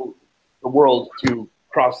around the world to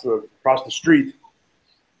cross the street,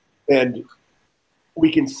 and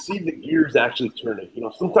we can see the gears actually turning.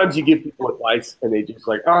 Sometimes you give people advice and they just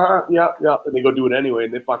like, yeah, and they go do it anyway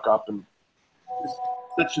and they fuck up, and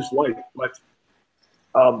that's just life. But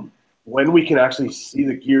when we can actually see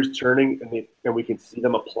the gears turning and we can see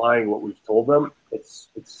them applying what we've told them, it's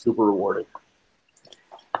super rewarding.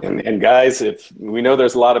 And guys, if we know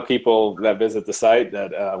there's a lot of people that visit the site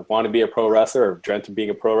that want to be a pro wrestler or dreamt of being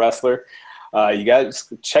a pro wrestler, you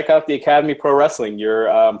guys check out the Academy Pro Wrestling. Your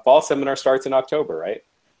fall seminar starts in October, right?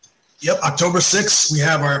 Yep, October 6th, we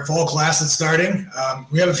have our fall class that's starting.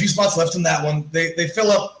 We have a few spots left in that one. They fill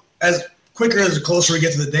up as quicker as the closer we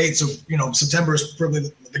get to the date. So, September is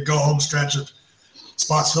probably the go-home stretch of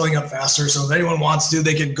spots filling up faster. So if anyone wants to,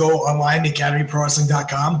 they could go online to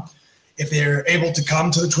academyprowrestling.com. If they're able to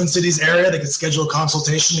come to the Twin Cities area, they could schedule a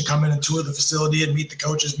consultation to come in and tour the facility and meet the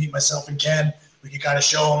coaches, meet myself and Ken. We can kind of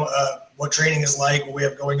show them what training is like, what we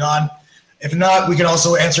have going on. If not, we can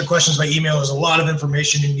also answer questions by email. There's a lot of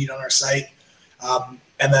information you need on our site.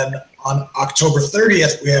 And then on October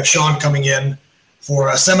 30th, we have Sean coming in for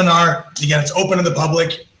a seminar. Again, it's open to the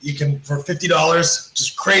public. You can, for $50,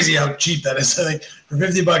 just crazy how cheap that is. I think for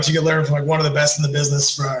 $50, you can learn from one of the best in the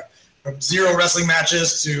business from zero wrestling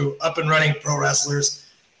matches to up and running pro wrestlers.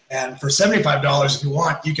 And for $75, if you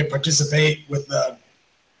want, you can participate with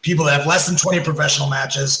people that have less than 20 professional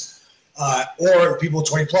matches, or people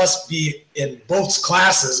 20 plus, be in both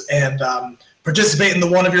classes and participate in the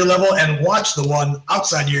one of your level and watch the one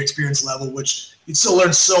outside your experience level, which you'd still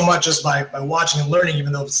learn so much just by watching and learning,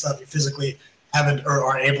 even though it's stuff you physically haven't or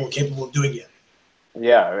aren't capable of doing yet.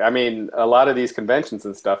 Yeah, I mean, a lot of these conventions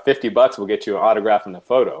and stuff, $50 will get you an autograph and a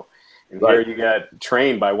photo. And right. Here you get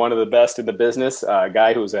trained by one of the best in the business, a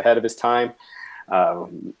guy who was ahead of his time,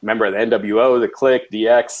 member of the NWO, the Click,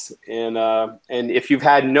 DX, and if you've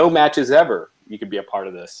had no matches ever, you could be a part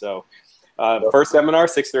of this. So first seminar,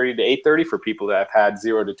 6:30 to 8:30 for people that have had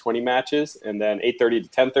 0 to 20 matches, and then 8:30 to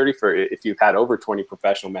 10:30 for if you've had over 20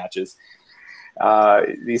 professional matches.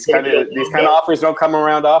 These kind of offers don't come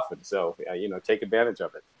around often, so take advantage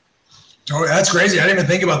of it. Oh, that's crazy. I didn't even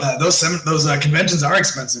think about that. Those conventions are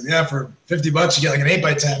expensive. Yeah, for $50 you get like an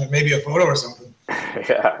 8x10 and maybe a photo or something.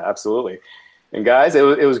 Yeah, absolutely. And guys, it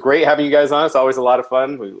was great having you guys on. It's always a lot of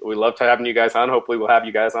fun. We love having you guys on. Hopefully we'll have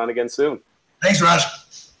you guys on again soon. Thanks, Raj.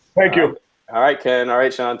 Thank you. All right, Ken. All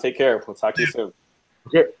right, Sean. Take care. We'll talk to you soon.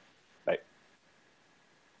 Okay. Bye.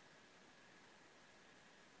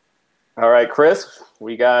 All right, Chris,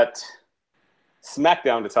 we got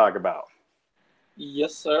SmackDown to talk about.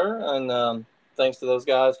 Yes, sir. And thanks to those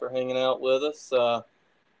guys for hanging out with us.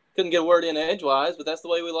 Couldn't get a word in edgewise, but that's the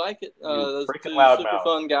way we like it. Those two super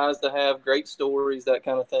fun guys to have, great stories, that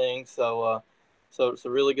kind of thing. So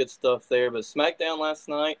really good stuff there. But SmackDown last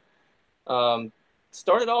night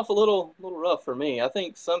started off a little rough for me. I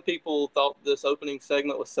think some people thought this opening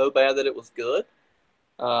segment was so bad that it was good.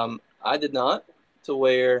 I did not, to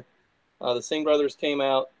where the Singh brothers came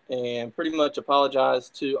out and pretty much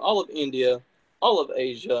apologized to all of India, all of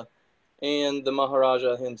Asia, and the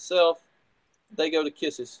Maharaja himself. They go to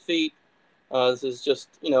kiss his feet. This is just,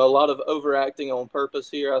 a lot of overacting on purpose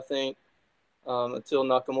here, I think, until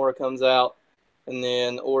Nakamura comes out, and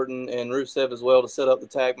then Orton and Rusev as well to set up the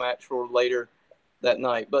tag match for later that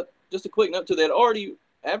night. But just a quick note, too, they had already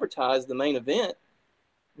advertised the main event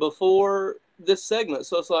before this segment.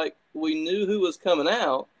 So it's like we knew who was coming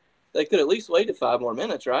out. They could at least waited 5 more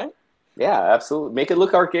minutes, right? Yeah, absolutely. Make it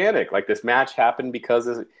look organic. Like this match happened because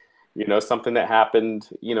of, something that happened,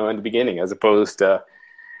 in the beginning, as opposed to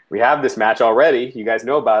we have this match already. You guys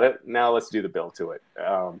know about it. Now let's do the build to it.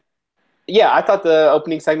 Yeah, I thought the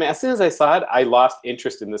opening segment, as soon as I saw it, I lost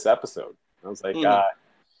interest in this episode. I was like,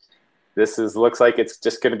 looks like it's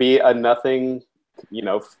just going to be a nothing,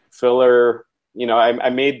 filler. I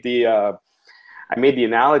made the I made the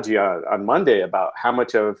analogy on Monday about how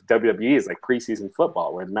much of WWE is like preseason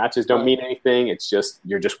football, where the matches don't mean anything. It's just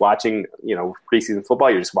you're just watching, preseason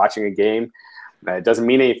football. You're just watching a game. It doesn't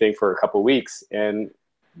mean anything for a couple of weeks, and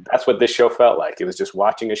that's what this show felt like. It was just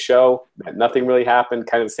watching a show. Nothing really happened.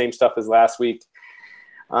 Kind of the same stuff as last week.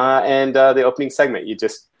 And the opening segment, you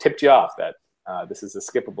just tipped you off that this is a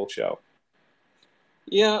skippable show.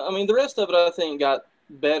 Yeah, I mean, the rest of it I think got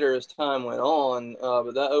better as time went on,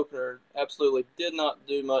 but that opener absolutely did not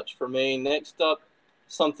do much for me. Next up,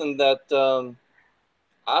 something that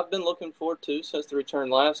I've been looking forward to since the return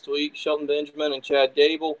last week, Shelton Benjamin and Chad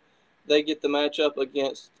Gable. They get the matchup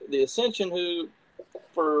against the Ascension, who,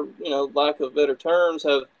 for lack of better terms,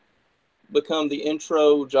 have become the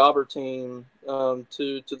intro jobber team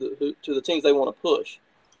to the teams they want to push.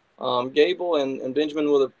 Gable and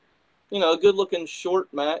Benjamin with a good-looking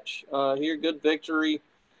short match here, good victory.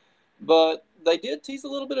 But they did tease a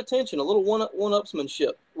little bit of tension, a little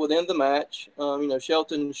one-upsmanship within the match.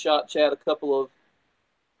 Shelton shot Chad a couple of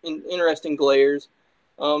interesting glares.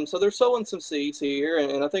 So they're sowing some seeds here,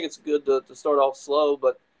 and I think it's good to start off slow.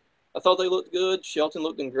 But I thought they looked good. Shelton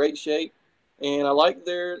looked in great shape, and I like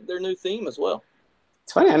their new theme as well.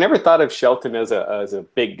 It's funny. I never thought of Shelton as a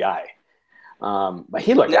big guy. But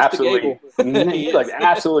he looked absolutely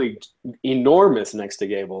enormous next to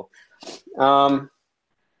Gable. I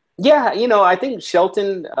think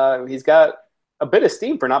Shelton, he's got a bit of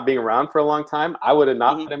steam for not being around for a long time. I would have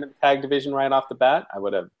not put him in the tag division right off the bat. I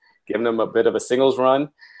would have given him a bit of a singles run,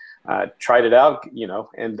 tried it out,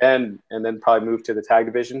 and then probably moved to the tag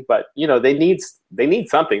division. But they need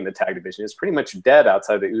something in the tag division. It's pretty much dead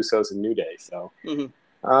outside the Usos and New Day. So.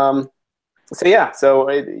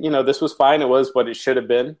 This was fine. It was what it should have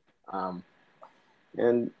been. I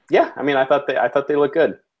thought they looked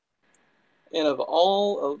good. And of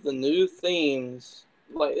all of the new themes,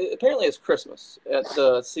 apparently it's Christmas at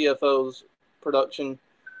the CFO's production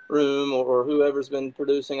room or whoever's been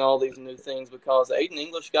producing all these new things, because Aiden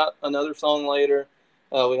English got another song later.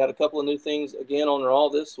 We had a couple of new things again on Raw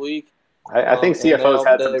this week. I think CFO's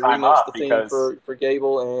had some time off the theme for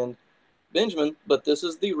Gable and Benjamin, but this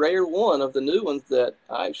is the rare one of the new ones that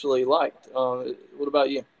I actually liked. What about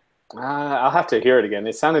you? I'll have to hear it again.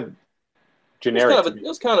 It sounded generic. It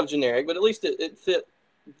was kind of generic, but at least it fit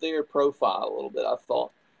their profile a little bit, I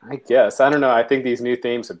thought. I guess. I don't know. I think these new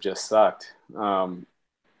themes have just sucked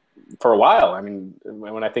for a while. I mean,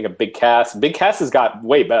 when I think of Big Cass has got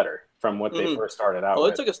way better from what they first started out with.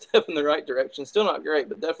 Well, it took a step in the right direction. Still not great,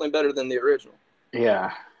 but definitely better than the original.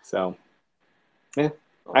 Yeah. So, yeah.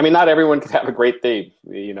 I mean, not everyone could have a great theme.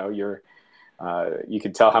 You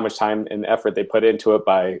can tell how much time and effort they put into it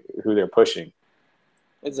by who they're pushing.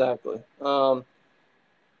 Exactly.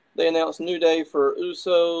 They announced New Day for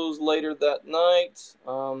Usos later that night.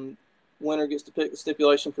 Winner gets to pick the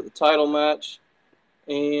stipulation for the title match.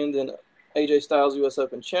 And then AJ Styles US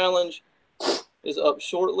Open Challenge is up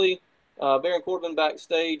shortly. Baron Corbin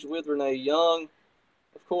backstage with Renee Young.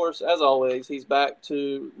 Of course, as always, he's back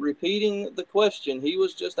to repeating the question he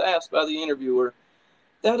was just asked by the interviewer.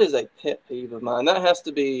 That is a pet peeve of mine. That has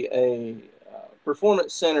to be a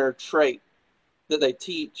performance center trait that they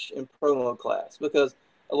teach in promo class, because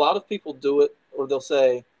a lot of people do it, or they'll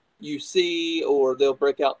say, you see, or they'll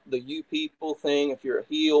break out the you people thing if you're a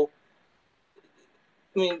heel.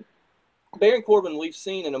 I mean, Baron Corbin, we've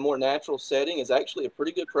seen in a more natural setting, is actually a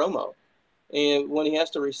pretty good promo. And when he has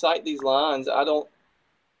to recite these lines,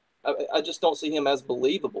 I just don't see him as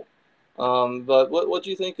believable. But what do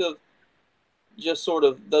you think of just sort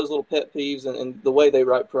of those little pet peeves and the way they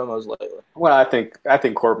write promos lately? Well, I think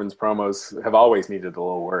Corbin's promos have always needed a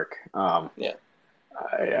little work. Yeah.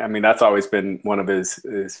 I mean, that's always been one of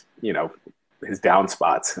his down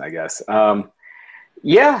spots, I guess. I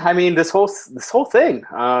mean, this whole thing,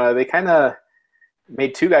 they kind of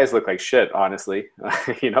made two guys look like shit, honestly.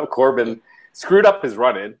 Corbin screwed up his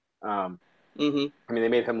run-in. I mean, they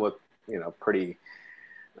made him look, pretty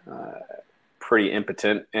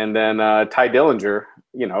impotent. And then Ty Dillinger,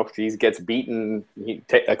 he gets beaten. He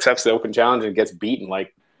accepts the open challenge and gets beaten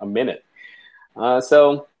like a minute. There's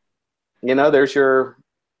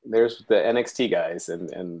the NXT guys,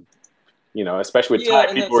 and especially with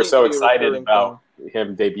Ty, people were so excited about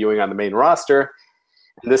him debuting on the main roster,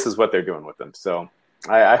 and this is what they're doing with him. So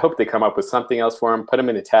I hope they come up with something else for him, put him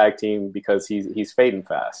in a tag team, because he's fading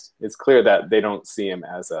fast. It's clear that they don't see him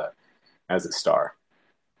as a star.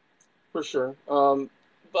 For sure.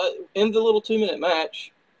 But in the little 2-minute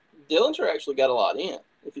match, Dillinger actually got a lot in,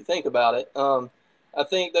 if you think about it. I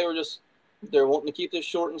think they're wanting to keep this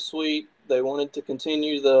short and sweet. They wanted to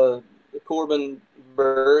continue the Corbin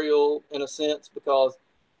burial in a sense, because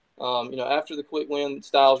After the quick win,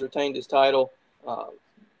 Styles retained his title.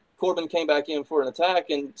 Corbin came back in for an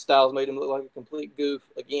attack, and Styles made him look like a complete goof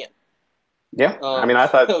again. Yeah, I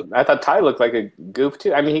thought Ty looked like a goof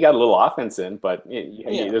too. I mean, he got a little offense in, but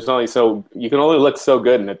there's only you can only look so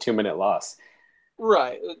good in a 2-minute loss.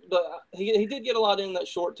 Right, but he did get a lot in that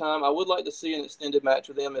short time. I would like to see an extended match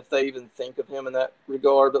with him if they even think of him in that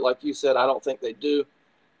regard. But like you said, I don't think they do.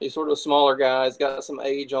 He's sort of a smaller guy. He's got some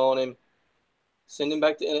age on him. Send him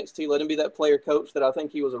back to NXT. Let him be that player coach that I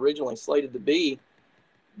think he was originally slated to be.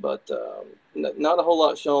 But not a whole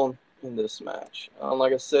lot shown in this match.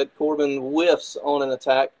 Like I said, Corbin whiffs on an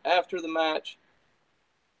attack after the match.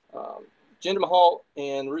 Jinder Mahal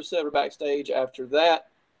and Rusev are backstage after that,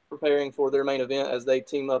 preparing for their main event as they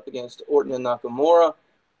team up against Orton and Nakamura.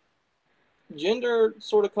 Jinder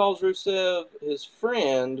sort of calls Rusev his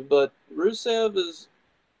friend, but Rusev is,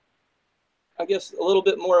 I guess, a little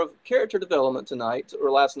bit more of character development tonight, or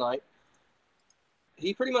last night.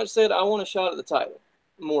 He pretty much said, I want a shot at the title,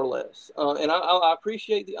 more or less. And I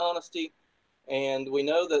appreciate the honesty, and we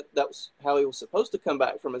know that was how he was supposed to come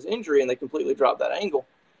back from his injury, and they completely dropped that angle.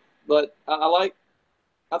 But I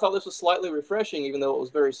thought this was slightly refreshing, even though it was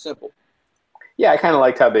very simple. Yeah, I kind of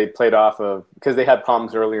liked how they played off of, because they had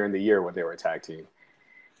problems earlier in the year when they were a tag team.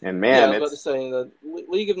 And man, I was about to say, the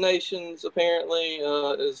League of Nations apparently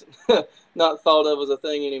is not thought of as a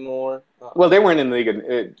thing anymore. Well, they weren't in the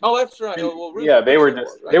League. Oh, that's right. Well, they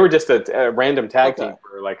were just a random tag team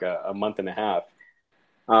for like a month and a half.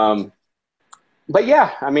 But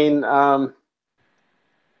yeah, I mean, I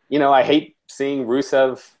hate seeing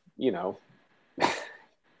Rusev.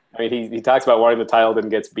 I mean, he talks about wanting the title, then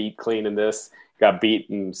gets beat clean in this. Got beat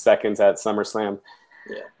in seconds at SummerSlam.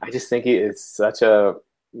 Yeah, I just think it's such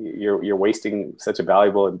you're wasting such a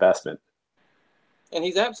valuable investment. And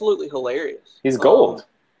he's absolutely hilarious. He's gold.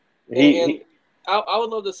 I would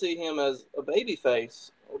love to see him as a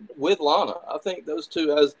babyface with Lana. I think those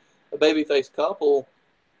two as a babyface couple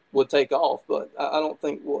would take off, but I don't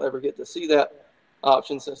think we'll ever get to see that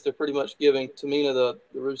option since they're pretty much giving Tamina the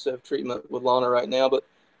Rusev treatment with Lana right now. But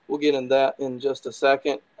we'll get into that in just a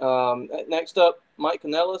second. Next up, Mike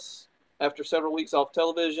Kanellis. After several weeks off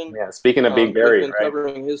television. Yeah, speaking of Big Barry, we've been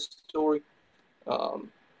covering his story.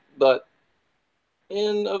 But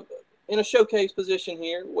in a showcase position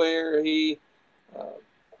here where he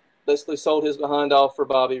basically sold his behind off for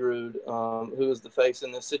Bobby Roode, who is the face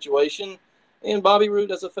in this situation. And Bobby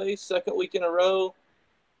Roode as a face, second week in a row.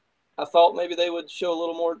 I thought maybe they would show a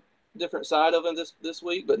little more different side of him this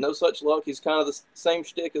week, but no such luck. He's kind of the same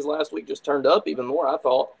shtick as last week, just turned up even more, I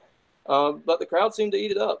thought. But the crowd seemed to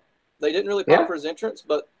eat it up. They didn't really pop for his entrance,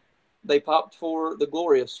 but they popped for the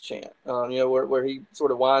glorious chant, where he sort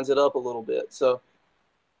of winds it up a little bit. So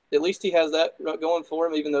at least he has that going for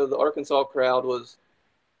him, even though the Arkansas crowd was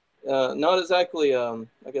not exactly, an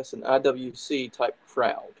IWC type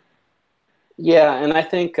crowd. Yeah, and I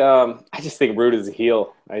think I just think Roode is a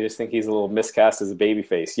heel. I just think he's a little miscast as a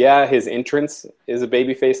babyface. Yeah, his entrance is a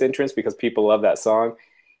babyface entrance because people love that song,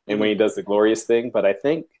 and when he does the glorious thing, but I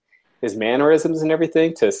think his mannerisms and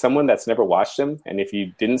everything to someone that's never watched him, and if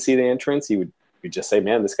you didn't see the entrance, you'd just say,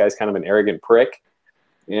 man, this guy's kind of an arrogant prick,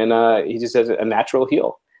 and he just has a natural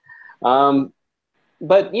heel. But,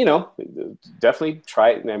 definitely try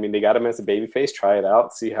it. I mean, they got him as a babyface, try it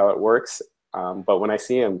out, see how it works. But when I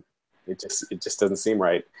see him, it just doesn't seem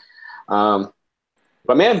right. But,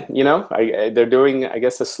 man, they're doing, I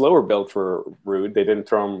guess, a slower build for Roode. They didn't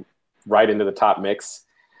throw him right into the top mix.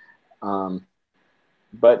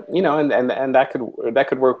 But and that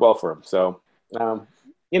could work well for him. So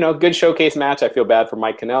good showcase match. I feel bad for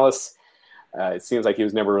Mike Kanellis. It seems like he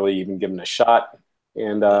was never really even given a shot.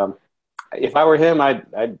 And if I were him,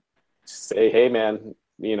 I'd say, hey man,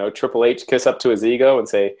 Triple H kiss up to his ego and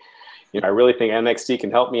say, I really think NXT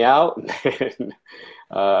can help me out.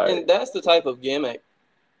 And that's the type of gimmick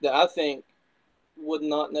that I think would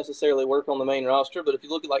not necessarily work on the main roster, but if you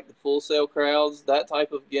look at like the Full Sail crowds, that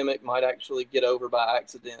type of gimmick might actually get over by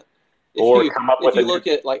accident. If you look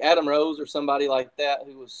at like Adam Rose or somebody like that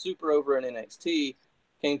who was super over in NXT,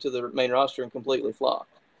 came to the main roster and completely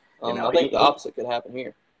flopped. I think the opposite could happen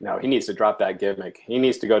here. No, he needs to drop that gimmick. He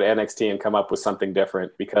needs to go to NXT and come up with something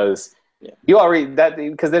different because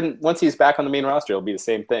because then once he's back on the main roster, it'll be the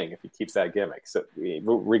same thing if he keeps that gimmick. So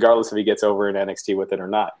regardless if he gets over in NXT with it or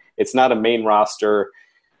not, it's not a main roster,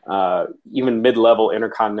 even mid-level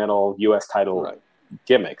Intercontinental U.S. title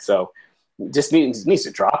gimmick. So just needs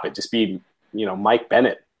to drop it. Just be Mike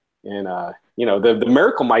Bennett, and the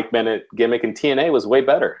Miracle Mike Bennett gimmick in TNA was way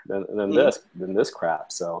better than this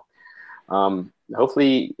crap. So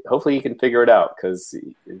Hopefully he can figure it out, because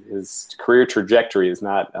his career trajectory is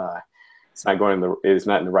not is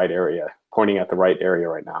not in the right area, pointing at the right area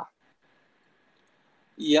right now.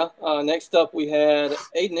 Yeah. Next up, we had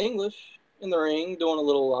Aiden English in the ring doing a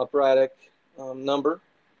little operatic number.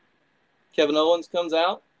 Kevin Owens comes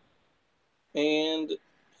out and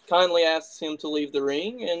kindly asks him to leave the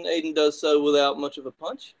ring, and Aiden does so without much of a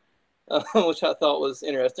punch, which I thought was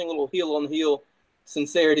interesting. A little heel on heel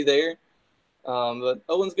sincerity there. But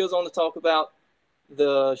Owens goes on to talk about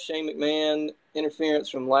the Shane McMahon interference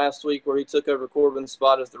from last week, where he took over Corbin's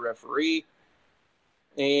spot as the referee.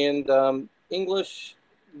 And English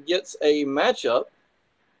gets a matchup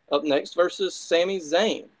up next versus Sami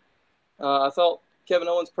Zayn. I thought Kevin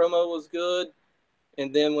Owens' promo was good.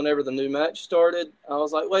 And then whenever the new match started, I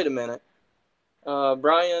was like, wait a minute.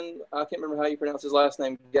 Brian, I can't remember how you pronounce his last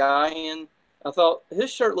name, Guyan. I thought his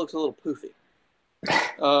shirt looks a little poofy.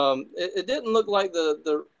 It didn't look like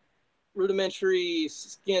the rudimentary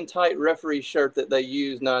skin-tight referee shirt that they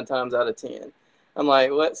use 9 times out of 10. I'm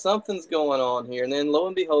like, what? Something's going on here. And then lo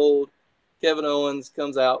and behold, Kevin Owens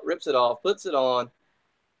comes out, rips it off, puts it on,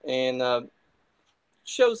 and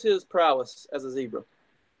shows his prowess as a zebra.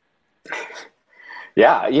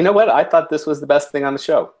 Yeah, you know what? I thought this was the best thing on the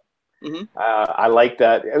show. Mm-hmm. I like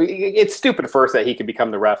that. I mean, it's stupid at first that he could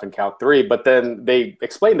become the ref and count 3, but then they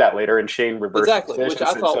explained that later, and Shane reversed exactly, which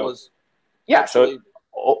I thought was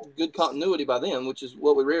good continuity by them, which is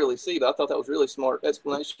what we rarely see. But I thought that was really smart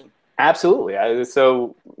explanation. Absolutely.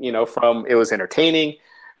 So from it was entertaining,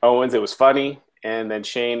 Owens, it was funny, and then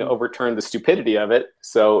Shane overturned the stupidity of it,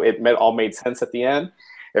 so it all made sense at the end.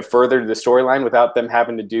 It furthered the storyline without them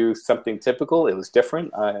having to do something typical. It was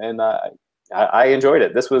different, and I enjoyed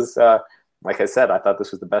it. This was, like I said, I thought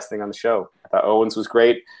this was the best thing on the show. I thought Owens was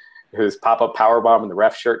great. His pop-up powerbomb and the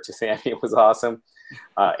ref shirt to Sami was awesome.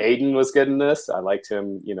 Aiden was good in this. I liked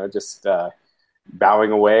him, just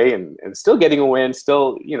bowing away and still getting a win,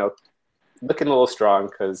 still, looking a little strong,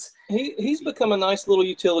 because he's become a nice little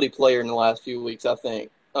utility player in the last few weeks, I think.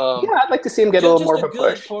 I'd like to see him get a little more of a push.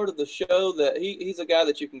 Just a good part of the show that he's a guy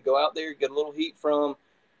that you can go out there, get a little heat from.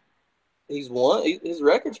 He's won. His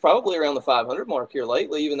record's probably around the 500 mark here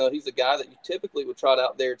lately, even though he's a guy that you typically would trot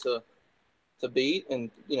out there to beat and,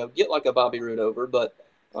 get like a Bobby Roode over. But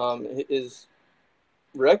his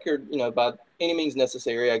record, by any means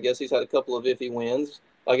necessary, I guess he's had a couple of iffy wins.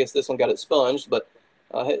 I guess this one got expunged, but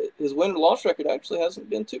his win-loss record actually hasn't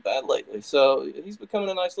been too bad lately. So he's becoming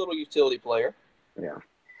a nice little utility player. Yeah.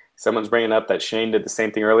 Someone's bringing up that Shane did the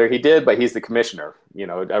same thing earlier. He did, but he's the commissioner.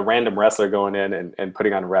 A random wrestler going in and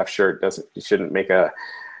putting on a ref shirt shouldn't make a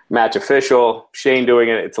match official. Shane doing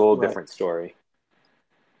it, it's a little different story.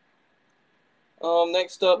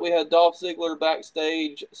 Next up, we had Dolph Ziggler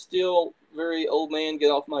backstage. Still very old man,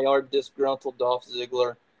 get off my yard, disgruntled Dolph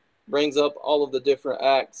Ziggler. Brings up all of the different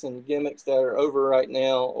acts and gimmicks that are over right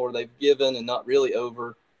now, or they've given and not really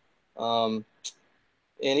over. And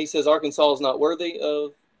he says Arkansas is not worthy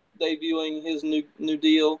of debuting his new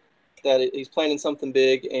deal, that he's planning something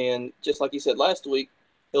big, and just like he said last week,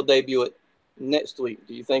 he'll debut it next week.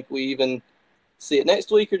 Do you think we even see it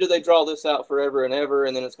next week, or do they draw this out forever and ever,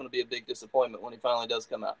 and then it's going to be a big disappointment when he finally does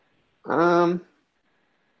come out?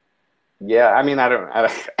 Yeah, I mean, I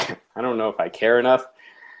don't know if I care enough.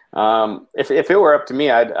 If it were up to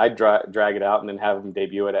me, I'd drag it out and then have him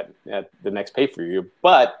debut it at the next pay-per-view.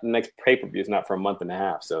 But the next pay-per-view is not for a month and a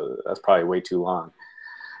half, so that's probably way too long.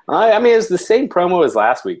 I mean, it's the same promo as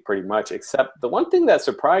last week, pretty much, except the one thing that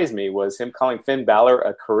surprised me was him calling Finn Balor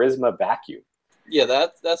a charisma vacuum. Yeah,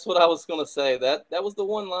 that's what I was going to say. That was the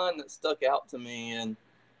one line that stuck out to me, and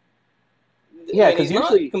because he's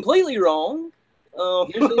not completely wrong.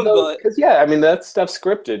 Because I mean, that stuff's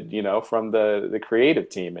scripted, from the creative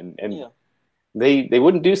team, and they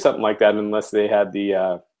wouldn't do something like that unless they had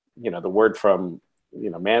the the word from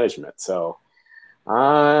management. So,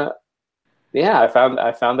 I found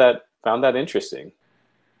that interesting.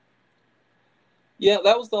 Yeah,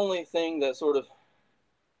 that was the only thing that sort of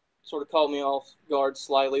caught me off guard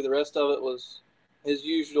slightly. The rest of it was his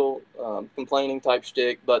usual complaining type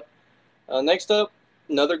shtick. But next up,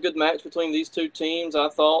 another good match between these two teams, I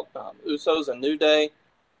thought. Usos and New Day.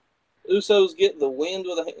 Usos get the win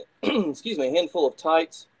with a handful of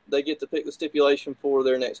tights. They get to pick the stipulation for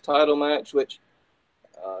their next title match, which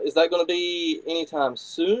is that going to be anytime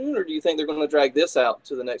soon, or do you think they're going to drag this out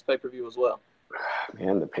to the next pay-per-view as well?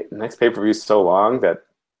 Man, the next pay-per-view is so long that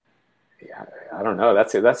I don't know.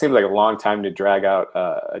 That seems like a long time to drag out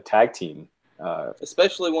a tag team.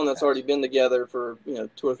 Especially one that's already been together for 2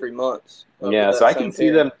 or 3 months. Yeah, so I can see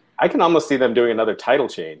them I can almost see them doing another title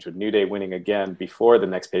change with New Day winning again before the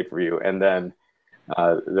next pay-per-view, and then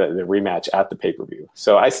the rematch at the pay-per-view.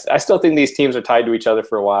 So I still think these teams are tied to each other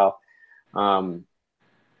for a while. But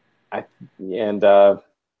I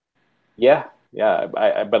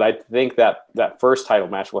think that first title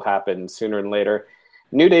match will happen sooner than later.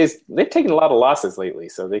 New Day's, they've taken a lot of losses lately,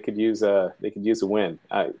 so they could use a win.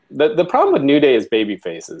 The problem with New Day as baby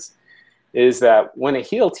faces is that when a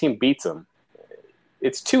heel team beats them,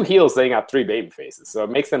 it's two heels laying out three baby faces, so it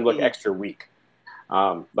makes them look extra weak.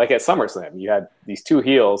 Like at SummerSlam, you had these two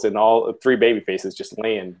heels and all three baby faces just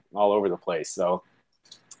laying all over the place. So,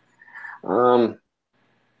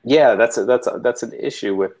 that's an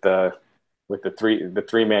issue with the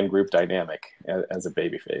three-man group dynamic as a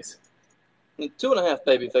baby face. 2.5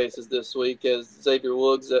 baby faces this week, as Xavier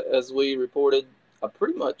Woods, as we reported,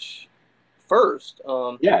 pretty much first.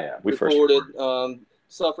 We reported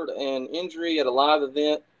suffered an injury at a live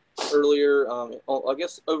event earlier, I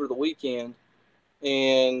guess over the weekend,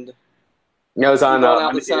 and it was on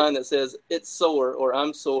out the sign that says "It's sore" or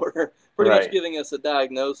 "I'm sore," pretty much giving us a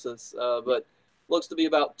diagnosis. But looks to be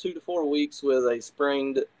about 2 to 4 weeks with a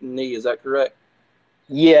sprained knee. Is that correct?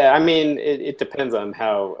 Yeah, I mean, it depends on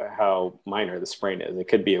how minor the sprain is. It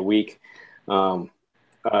could be a week, up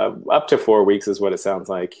to 4 weeks is what it sounds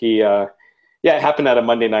like. It happened at a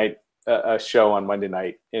Monday night, a show on Monday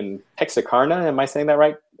night in Texarkana. Am I saying that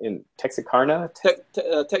right? In Texarkana?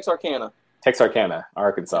 Texarkana. Texarkana,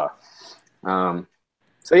 Arkansas.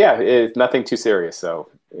 It's nothing too serious. So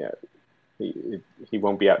yeah, he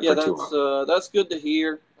won't be out for too long. That's good to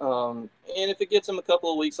hear. And if it gets him a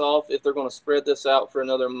couple of weeks off, if they're going to spread this out for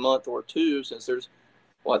another month or two, since there's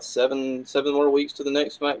seven more weeks to the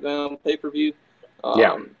next SmackDown pay-per-view.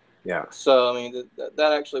 Yeah. So I mean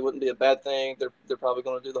that actually wouldn't be a bad thing. They're probably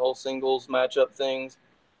going to do the whole singles matchup things,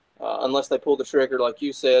 unless they pull the trigger like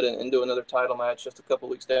you said and do another title match just a couple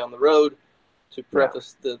of weeks down the road to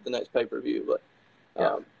preface the next pay-per-view. But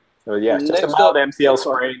just a mild MCL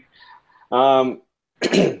sprain. I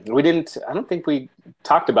don't think we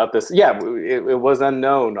talked about this. Yeah, it was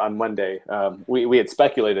unknown on Monday. We had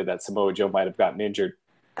speculated that Samoa Joe might have gotten injured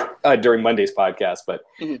during Monday's podcast, but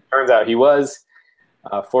turns out he was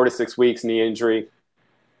 4 to 6 weeks knee injury.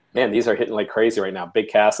 Man, these are hitting like crazy right now. Big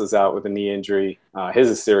Cass is out with a knee injury. His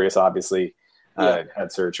is serious, obviously.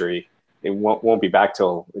 Had surgery. It won't be back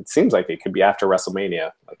till, it seems like it could be after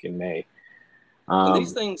WrestleMania, like in May. And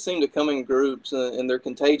these things seem to come in groups, and they're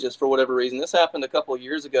contagious for whatever reason. This happened a couple of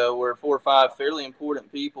years ago where 4 or 5 fairly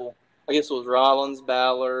important people, I guess it was Rollins,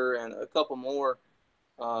 Balor, and a couple more,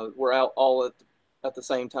 were out all at the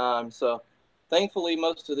same time. So thankfully,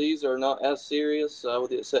 most of these are not as serious,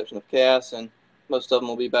 with the exception of Cass, and most of them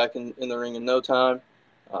will be back in the ring in no time.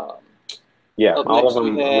 All of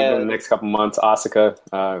them within the next couple months. Asuka,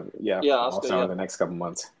 also in the next couple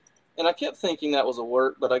months. And I kept thinking that was a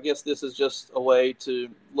work, but I guess this is just a way to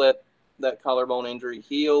let that collarbone injury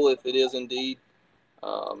heal if it is indeed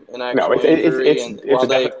an actual injury, while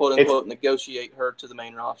they quote-unquote negotiate her to the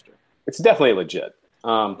main roster. It's definitely legit.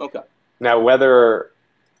 Okay. Now, where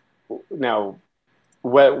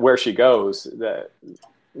she goes,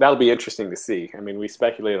 that'll be interesting to see. I mean, we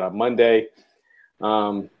speculated on Monday.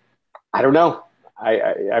 I don't know.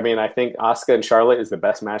 I mean, I think Asuka and Charlotte is the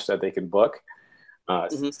best match that they can book.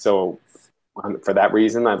 So for that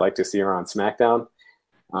reason, I'd like to see her on SmackDown.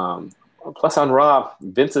 Plus on Raw,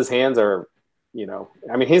 Vince's hands are,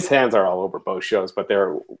 his hands are all over both shows, but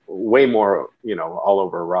they're way more, all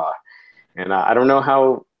over Raw. And I don't know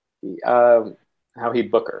how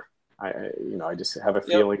he'd book her. I just have a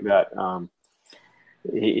feeling that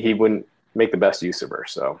he wouldn't make the best use of her.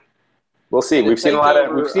 So we'll see. We've seen a lot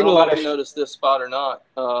of. You noticed this spot or not,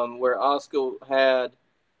 where Asuka had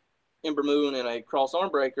Ember Moon in a cross arm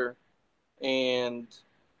breaker, and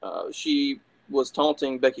she was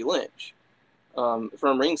taunting Becky Lynch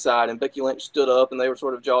from ringside, and Becky Lynch stood up, and they were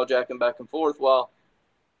sort of jaw-jacking back and forth while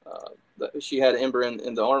she had Ember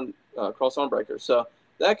in the arm cross arm breaker. So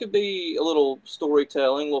that could be a little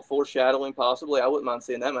storytelling, a little foreshadowing possibly. I wouldn't mind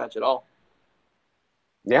seeing that match at all.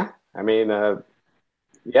 Yeah, I mean, I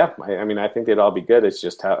think it'd all be good. It's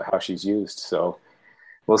just how she's used. So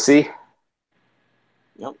we'll see.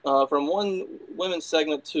 Yep. From one women's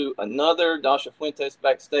segment to another, Dasha Fuentes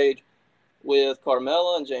backstage with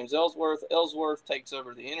Carmella and James Ellsworth. Ellsworth takes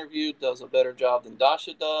over the interview, does a better job than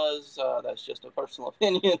Dasha does. That's just a personal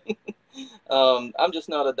opinion. I'm just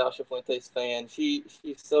not a Dasha Fuentes fan. She's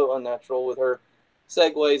so unnatural with her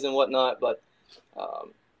segues and whatnot. But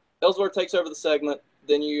Ellsworth takes over the segment.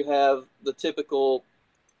 Then you have the typical,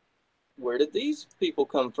 where did these people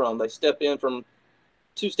come from? They step in from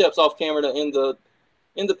 2 steps off camera to end the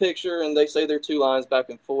in the picture, and they say their 2 lines back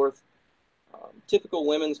and forth. Typical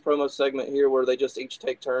women's promo segment here where they just each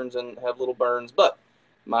take turns and have little burns. But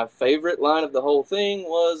my favorite line of the whole thing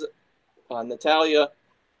was Natalya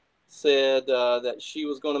said that she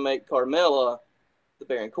was going to make Carmella the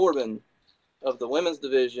Baron Corbin of the women's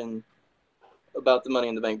division about the Money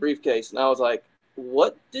in the Bank briefcase. And I was like,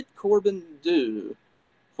 what did Corbin do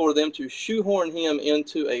for them to shoehorn him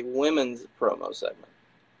into a women's promo segment?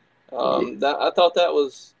 I thought that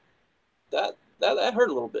was that hurt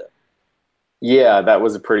a little bit. Yeah, that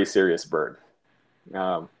was a pretty serious burn.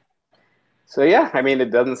 So yeah, I mean,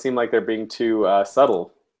 it doesn't seem like they're being too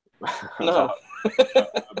subtle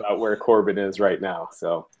about where Corbin is right now.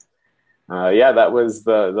 So yeah, that was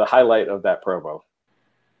the highlight of that promo.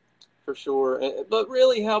 For sure. But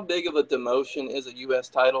really, how big of a demotion is a U.S.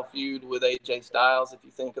 title feud with AJ Styles, if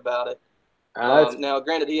you think about it? Now,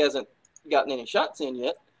 granted, he hasn't gotten any shots in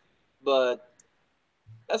yet, but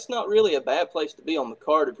that's not really a bad place to be on the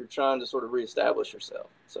card if you're trying to sort of reestablish yourself.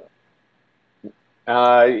 So,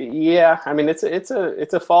 yeah, I mean, it's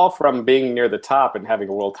a fall from being near the top and having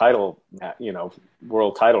a world title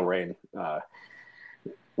reign,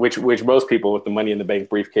 which most people with the Money in the Bank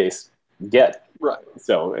briefcase get. Right.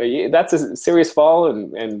 So that's a serious fall,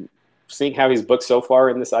 and seeing how he's booked so far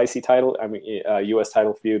in this IC title, U.S.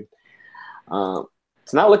 title feud,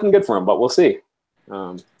 it's not looking good for him. But we'll see.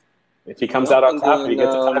 If he comes out on top, if he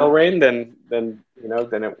gets a title reign, then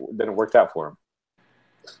it worked out for him.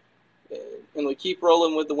 And we keep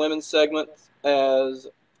rolling with the women's segment as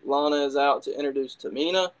Lana is out to introduce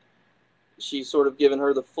Tamina. She's sort of given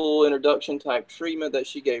her the full introduction type treatment that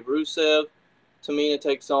she gave Rusev. Tamina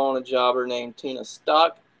takes on a jobber named Tina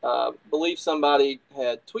Stock. Believe somebody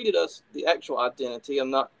had tweeted us the actual identity. I'm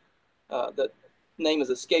not that name is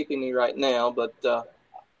escaping me right now, but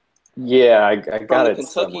yeah, I got from it. The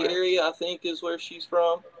Kentucky area, I think, is where she's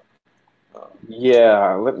from.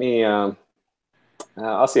 Yeah, let me.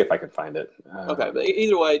 I'll see if I can find it. Okay, but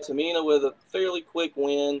either way, Tamina with a fairly quick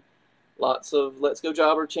win. Lots of "Let's Go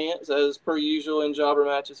Jobber" chants, as per usual in jobber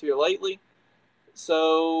matches here lately.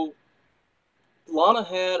 So Lana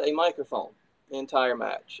had a microphone the entire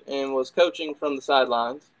match and was coaching from the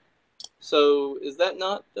sidelines. So is that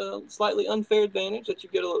not a slightly unfair advantage that you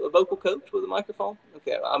get a vocal coach with a microphone?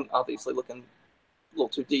 Okay, I'm obviously looking a little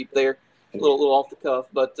too deep there, a little off the cuff,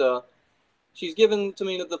 but she's given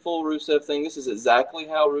Tamina the full Rusev thing. This is exactly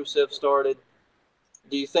how Rusev started.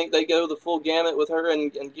 Do you think they go the full gamut with her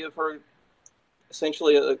and give her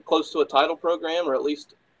essentially close to a title program, or at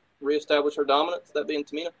least reestablish her dominance, that being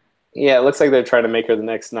Tamina? Yeah, it looks like they're trying to make her the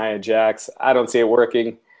next Nia Jax. I don't see it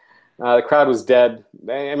working. The crowd was dead.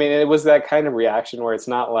 I mean, it was that kind of reaction where it's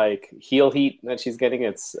not like heel heat that she's getting.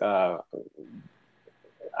 It's I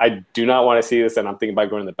do not want to see this, and I'm thinking about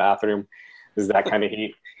going to the bathroom. This is that kind of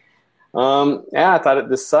heat. Yeah, I thought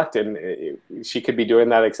this sucked, and she could be doing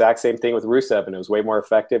that exact same thing with Rusev, and it was way more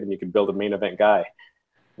effective, and you could build a main event guy.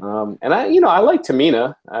 And I like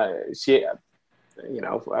Tamina.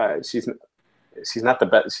 She's not the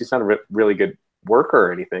best. She's not a really good worker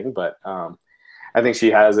or anything, but I think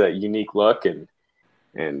she has a unique look and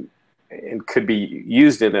could be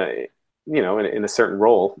used in a in a certain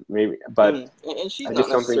role maybe. But and she's not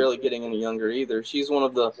necessarily getting any younger either. She's one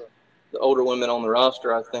of the older women on the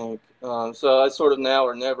roster, I think. So it's sort of now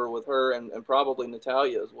or never with her and probably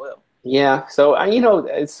Natalya as well. Yeah, so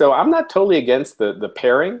so I'm not totally against the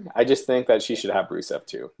pairing. I just think that she should have Rusev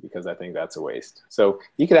too, because I think that's a waste. So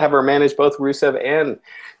you could have her manage both Rusev and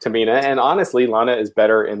Tamina, and honestly, Lana is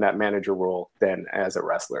better in that manager role than as a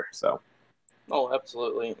wrestler. So, oh,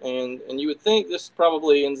 absolutely, and you would think this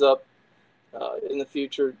probably ends up in the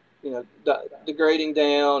future, degrading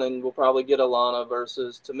down, and we'll probably get a Lana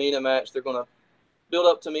versus Tamina match. They're going to build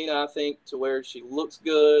up Tamina, I think, to where she looks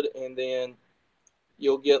good, and then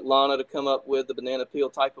you'll get Lana to come up with the banana peel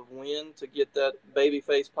type of win to get that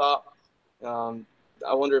babyface pop.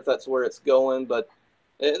 I wonder if that's where it's going, but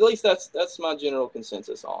at least that's my general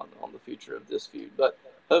consensus on the future of this feud. But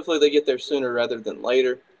hopefully they get there sooner rather than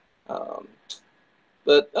later.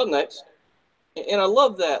 But up next, and I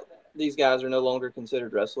love that these guys are no longer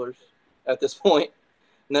considered wrestlers at this point,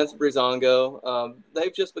 and that's Breezango.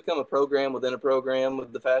 They've just become a program within a program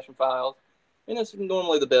with the Fashion Files, and it's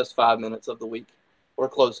normally the best 5 minutes of the week, or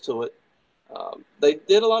close to it. They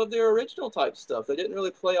did a lot of their original type stuff. They didn't really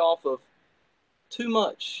play off of too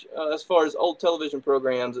much as far as old television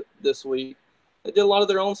programs this week. They did a lot of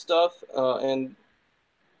their own stuff. And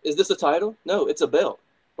is this a title? No, it's a belt.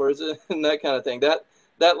 Or is it and that kind of thing?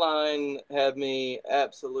 That line had me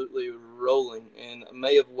absolutely rolling and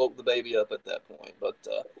may have woke the baby up at that point. But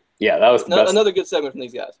yeah, that was another good segment from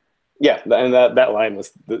these guys. Yeah, and that line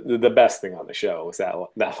was the best thing on the show was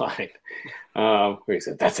that line where he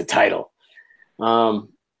said, "That's a title." But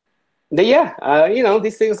yeah,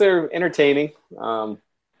 these things are entertaining. I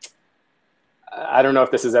don't know if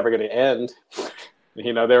this is ever going to end.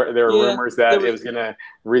 There were rumors that it was going to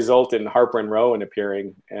result in Harper and Rowan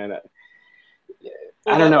appearing, and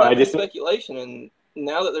I don't know. I just speculation, and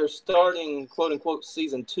now that they're starting "quote unquote"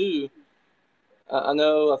 season 2.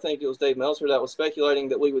 I think it was Dave Meltzer that was speculating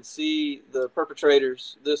that we would see the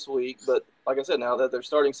perpetrators this week. But like I said, now that they're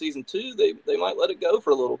starting season 2, they might let it go for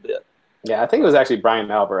a little bit. Yeah, I think it was actually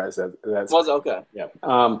Brian Alvarez. Was it? Okay.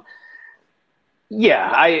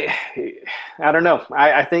 Yeah. I don't know.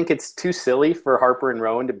 I think it's too silly for Harper and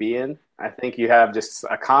Rowan to be in. I think you have just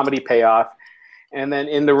a comedy payoff. And then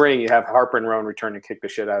in the ring, you have Harper and Rowan return to kick the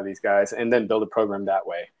shit out of these guys and then build a program that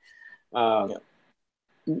way.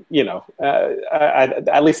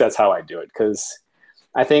 At least that's how I do it, because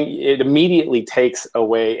I think it immediately takes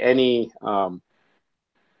away any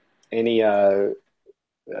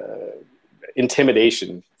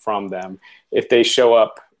intimidation from them if they show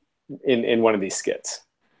up in one of these skits.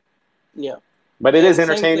 Yeah. But it is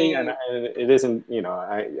entertaining, and it isn't,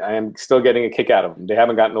 I am still getting a kick out of them. They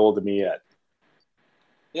haven't gotten old to me yet.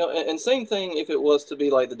 And same thing if it was to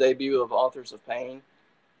be like the debut of Authors of Pain.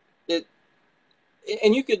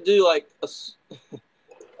 And you could do like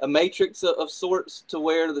a matrix of sorts to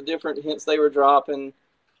where the different hints they were dropping.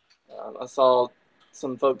 I saw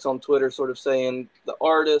some folks on Twitter sort of saying the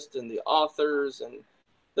artist and the authors, and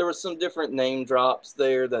there were some different name drops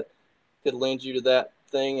there that could lend you to that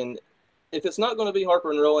thing. And if it's not going to be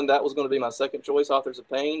Harper and Rowan, that was going to be my second choice, Authors of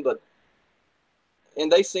Pain.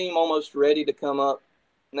 And they seem almost ready to come up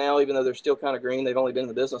now, even though they're still kind of green. They've only been in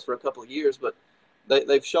the business for a couple of years, but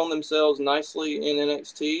they've shown themselves nicely in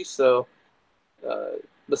NXT. So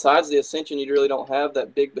besides the Ascension, you really don't have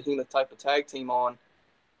that big behemoth type of tag team on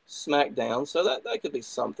SmackDown. So that could be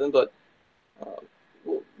something. But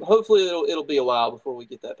hopefully it'll be a while before we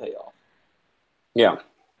get that payoff. Yeah.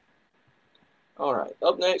 All right.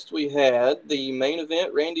 Up next, we had the main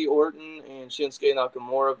event, Randy Orton and Shinsuke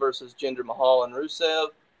Nakamura versus Jinder Mahal and Rusev.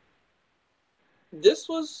 This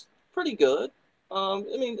was pretty good.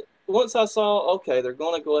 Once I saw, okay, they're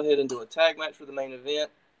going to go ahead and do a tag match for the main event.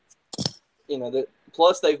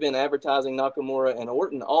 Plus they've been advertising Nakamura and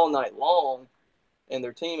Orton all night long, and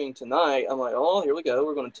they're teaming tonight. I'm like, oh, here we go.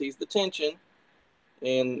 We're going to tease the tension.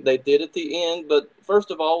 And they did at the end. But first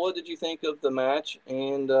of all, what did you think of the match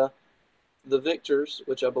and the victors,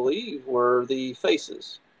 which I believe were the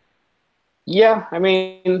faces? Yeah,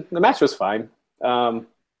 the match was fine.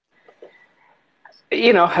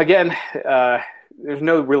 Again, there's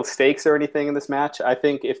no real stakes or anything in this match. I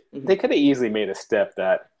think if they could have easily made a step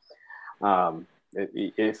that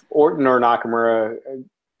if Orton or Nakamura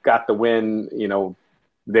got the win,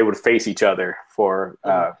 they would face each other for,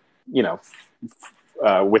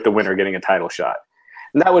 with the winner getting a title shot.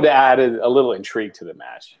 And that would have added a little intrigue to the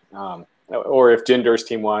match. Or if Jinder's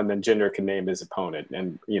team won, then Jinder can name his opponent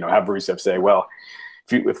and, have Rusev say, well,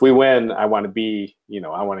 if we win, I want to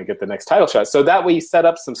I want to get the next title shot. So that way you set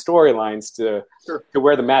up some storylines to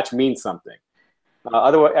where the match means something.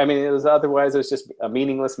 Otherwise, it was just a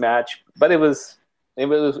meaningless match, but it was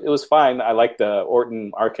fine. I liked the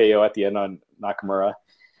Orton RKO at the end on Nakamura.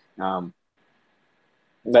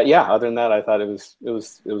 But yeah, other than that, I thought it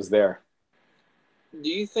was there. Do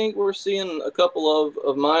you think we're seeing a couple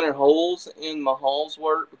of minor holes in Mahal's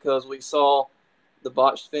work, because we saw the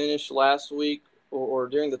botched finish last week or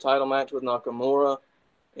during the title match with Nakamura,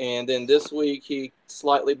 and then this week he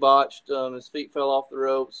slightly botched, his feet fell off the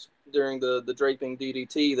ropes during the draping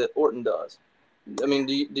DDT that Orton does. Do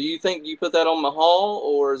you think you put that on Mahal,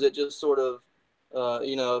 or is it just sort of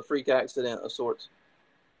a freak accident of sorts?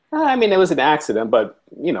 It was an accident, but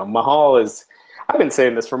Mahal is. I've been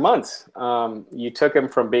saying this for months. You took him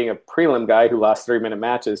from being a prelim guy who lost 3-minute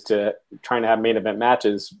matches to trying to have main event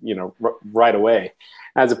matches, right away,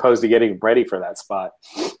 as opposed to getting ready for that spot.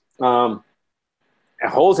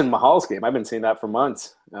 Holes in Mahal's game, I've been seeing that for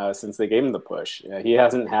months since they gave him the push. He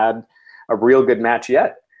hasn't had a real good match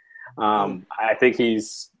yet. I think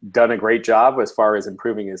he's done a great job as far as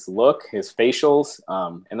improving his look, his facials.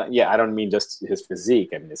 I don't mean just his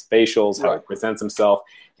physique. His facials, how he presents himself.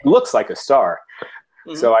 He looks like a star.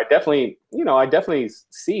 Mm-hmm. So I definitely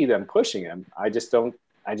see them pushing him. I just think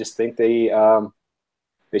they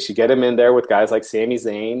should get him in there with guys like Sami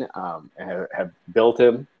Zayn, have built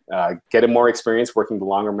him, get him more experience working the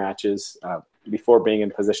longer matches before being in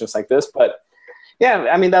positions like this. But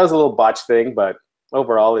yeah, that was a little botch thing, but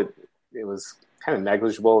overall it was kind of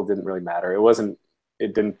negligible. It didn't really matter.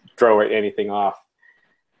 It didn't throw anything off.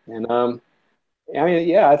 And I mean,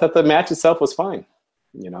 yeah, I thought the match itself was fine.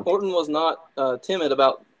 Orton was not timid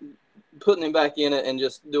about putting him back in it and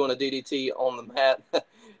just doing a DDT on the mat.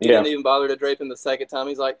 He didn't even bother to drape him the second time.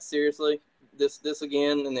 He's like, seriously, this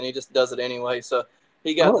again, and then he just does it anyway. So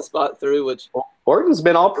he got the spot through, which Orton's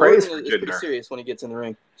been all praise for Jinder. He's pretty serious when he gets in the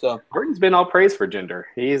ring. So Orton's been all praise for Jinder.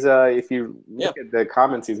 He's if you look at the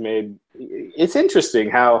comments he's made, it's interesting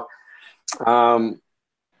how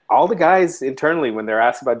all the guys internally, when they're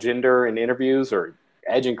asked about Jinder in interviews, or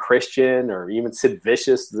Edge and Christian, or even Sid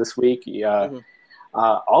Vicious this week,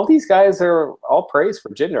 all these guys are all praise for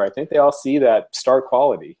Jinder. I think they all see that star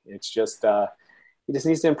quality. It's just he just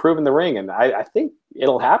needs to improve in the ring, and I think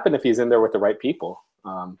it'll happen if he's in there with the right people.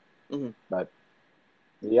 But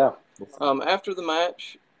yeah. After the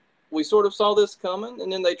match, we sort of saw this coming,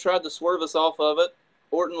 and then they tried to swerve us off of it.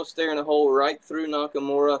 Orton was staring a hole right through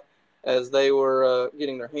Nakamura as they were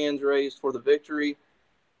getting their hands raised for the victory.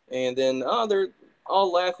 And then they're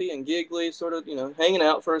all laughy and giggly, sort of, hanging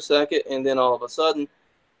out for a second. And then all of a sudden,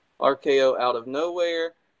 RKO out of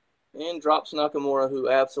nowhere and drops Nakamura, who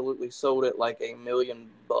absolutely sold it like $1 million.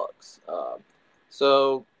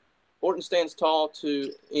 So Orton stands tall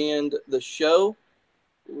to end the show.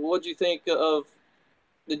 What do you think of?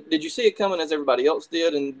 Did you see it coming as everybody else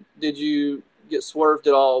did, and did you get swerved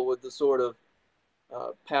at all with the sort of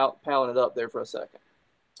palling it up there for a second?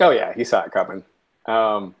 Oh yeah, he saw it coming.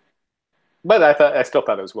 But I still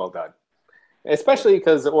thought it was well done, especially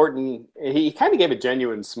because Orton, he kind of gave a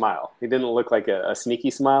genuine smile. He didn't look like a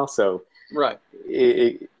sneaky smile, so right.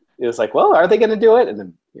 It was like, well, are they going to do it? And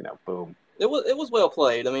then boom. It was well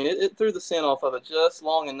played. I mean, it threw the scent off of it just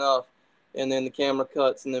long enough, and then the camera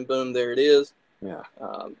cuts, and then boom, there it is. Yeah.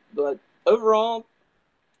 But overall,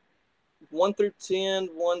 1 through 10,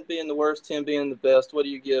 1 being the worst, 10 being the best. What do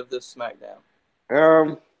you give this SmackDown?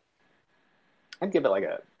 I'd give it like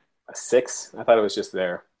a 6. I thought it was just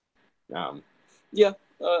there. Yeah,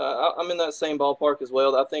 I'm in that same ballpark as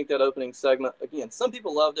well. I think that opening segment, again, some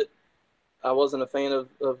people loved it. I wasn't a fan of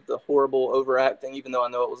the horrible overacting, even though I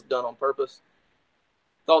know it was done on purpose.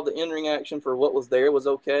 Thought the in-ring action for what was there was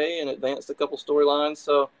okay and advanced a couple storylines.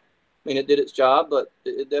 So, I mean, it did its job, but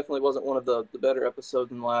it definitely wasn't one of the better episodes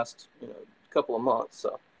in the last couple of months.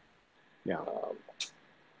 So, yeah.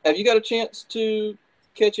 Have you got a chance to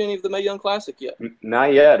catch any of the Mae Young Classic yet?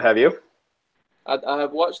 Not yet. Have you? I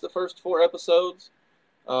have watched the first 4 episodes,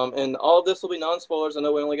 and all of this will be non-spoilers. I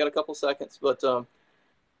know we only got a couple seconds, but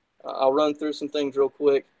I'll run through some things real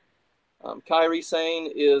quick. Kairi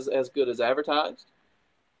Sane is as good as advertised,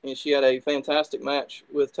 and she had a fantastic match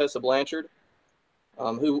with Tessa Blanchard,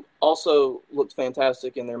 who also looked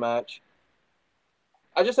fantastic in their match.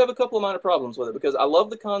 I just have a couple of minor problems with it because I love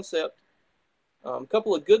the concept. A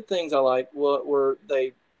couple of good things I like were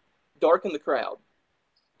they darken the crowd,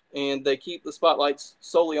 and they keep the spotlights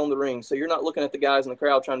solely on the ring, so you're not looking at the guys in the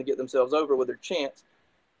crowd trying to get themselves over with their chants.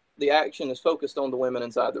 The action is focused on the women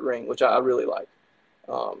inside the ring, which I really like.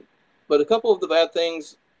 But a couple of the bad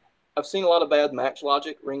things, I've seen a lot of bad match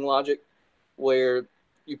logic, ring logic, where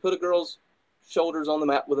you put a girl's shoulders on the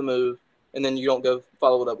mat with a move, and then you don't go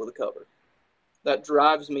follow it up with a cover. That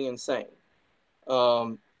drives me insane.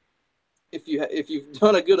 If you've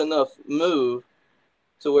done a good enough move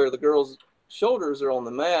to where the girl's shoulders are on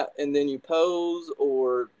the mat, and then you pose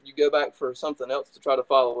or you go back for something else to try to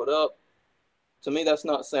follow it up, to me, that's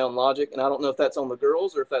not sound logic, and I don't know if that's on the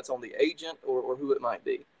girls or if that's on the agent or who it might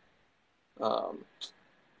be.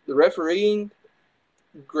 The refereeing,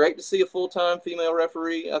 great to see a full-time female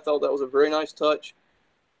referee. I thought that was a very nice touch.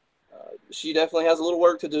 She definitely has a little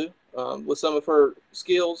work to do with some of her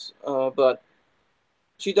skills, but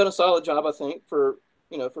she done a solid job, I think, for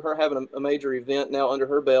her having a major event now under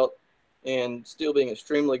her belt and still being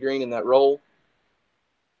extremely green in that role.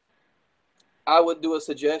 I would do a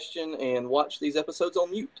suggestion and watch these episodes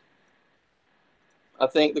on mute. I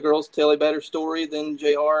think the girls tell a better story than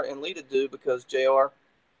JR and Lita do because JR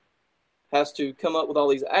has to come up with all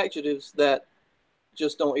these adjectives that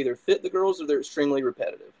just don't either fit the girls or they're extremely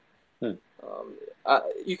repetitive.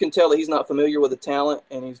 You can tell that he's not familiar with the talent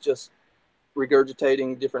and he's just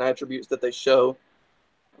regurgitating different attributes that they show.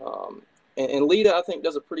 And Lita, I think,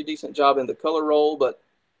 does a pretty decent job in the color role, but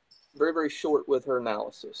very, very short with her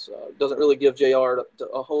analysis. Doesn't really give JR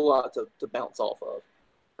a whole lot to bounce off of.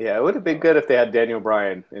 Yeah, it would have been good if they had Daniel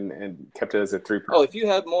Bryan and kept it as a 3-person. Oh, if you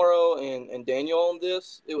had Morrow and Daniel on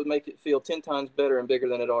this, it would make it feel 10 times better and bigger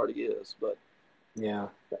than it already is. But yeah,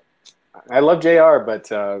 I love JR, but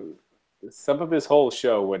some of his whole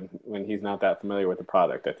show when he's not that familiar with the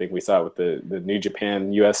product, I think we saw it with the New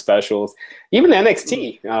Japan US specials, even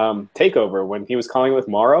NXT TakeOver when he was calling with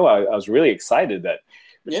Morrow. I was really excited that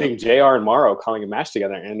seeing JR and Mauro calling a match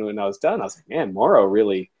together. And when I was done, I was like, man, Mauro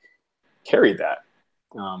really carried that.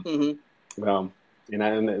 And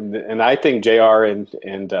I think JR and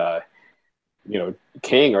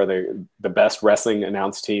King are the best wrestling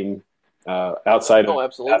announce team outside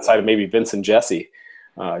of maybe Vince and Jesse,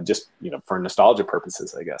 just for nostalgia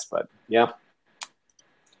purposes, I guess. But yeah.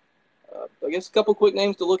 I guess a couple quick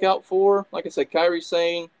names to look out for. Like I said, Kairi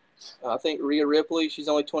Sane. I think Rhea Ripley. She's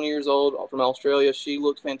only 20 years old, from Australia. She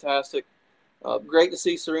looked fantastic. Great to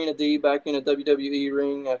see Serena D back in a WWE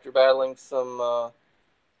ring after battling some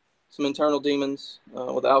internal demons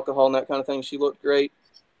with alcohol and that kind of thing. She looked great.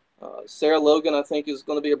 Sarah Logan, I think, is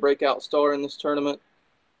going to be a breakout star in this tournament.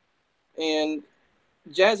 And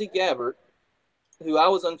Jazzy Gabbert, who I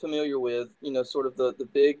was unfamiliar with, sort of the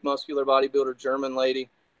big muscular bodybuilder German lady.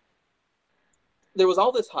 There was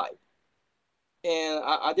all this hype, and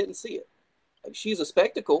I didn't see it. She's a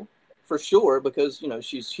spectacle for sure because,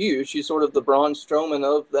 she's huge. She's sort of the Braun Strowman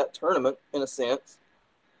of that tournament in a sense.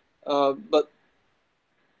 But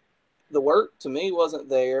the work to me wasn't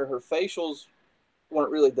there. Her facials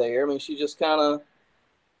weren't really there. I mean, she just kind of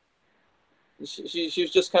she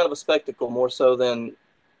was just kind of a spectacle more so than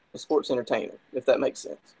a sports entertainer, if that makes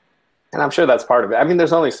sense. And I'm sure that's part of it. I mean,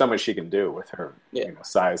 there's only so much she can do with her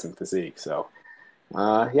size and physique. So,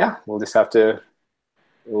 we'll just have to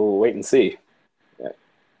wait and see. Yeah.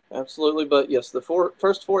 Absolutely. But, yes, the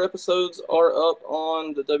first 4 episodes are up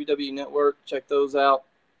on the WWE Network. Check those out.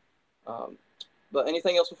 But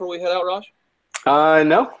anything else before we head out, Raj?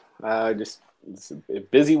 No. Just it's a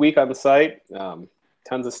busy week on the site.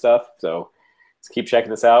 Tons of stuff. So just keep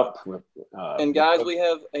checking us out. And guys, we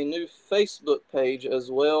have a new Facebook page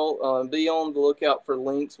as well. Be on the lookout for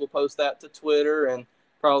links. We'll post that to Twitter and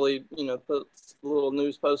probably, put a little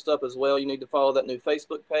news post up as well. You need to follow that new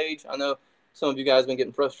Facebook page. I know some of you guys have been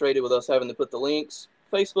getting frustrated with us having to put the links.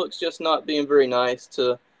 Facebook's just not being very nice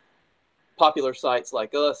to popular sites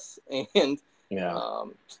like us. And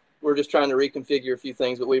we're just trying to reconfigure a few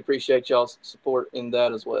things, but we appreciate y'all's support in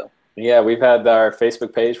that as well. Yeah, we've had our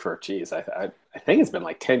Facebook page for, I think it's been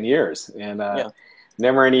like 10 years, and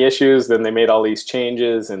never any issues. Then they made all these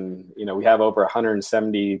changes, and we have over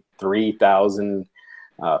 173,000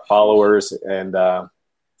 followers, and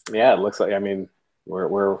it looks like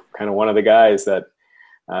we're kind of one of the guys that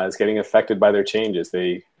is getting affected by their changes.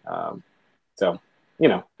 So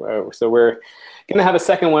we're going to have a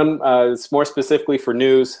second one. It's more specifically for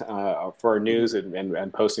news, for our news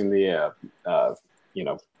and posting the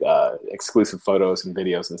exclusive photos and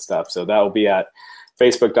videos and stuff. So that will be at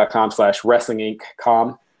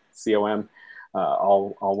facebook.com/WrestlingInc.com, COM,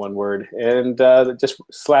 all one word. And just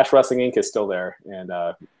 /WrestlingInc is still there. And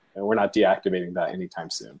we're not deactivating that anytime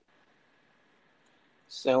soon.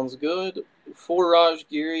 Sounds good. For Raj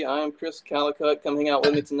Giri, I am Chris Calicut. Come hang out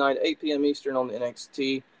with me tonight at 8 p.m. Eastern on the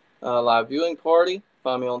NXT live viewing party.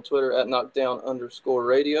 Find me on Twitter at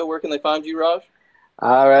 @knockdown_radio. Where can they find you, Raj?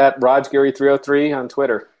 At RajGiri303 on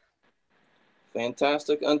Twitter.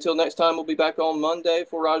 Fantastic. Until next time, we'll be back on Monday.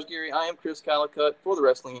 For Raj Giri, I am Chris Calicut for the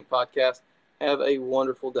Wrestling Inc. podcast. Have a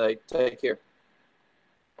wonderful day. Take care.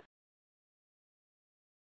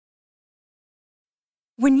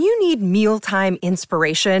 When you need mealtime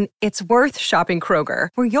inspiration, it's worth shopping Kroger,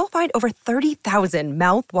 where you'll find over 30,000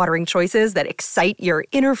 mouth-watering choices that excite your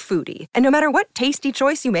inner foodie. And no matter what tasty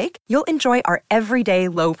choice you make, you'll enjoy our everyday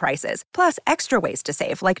low prices, plus extra ways to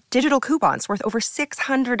save, like digital coupons worth over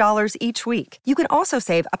 $600 each week. You can also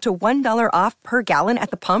save up to $1 off per gallon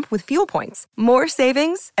at the pump with fuel points. More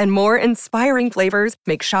savings and more inspiring flavors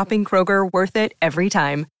make shopping Kroger worth it every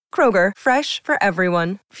time. Kroger, fresh for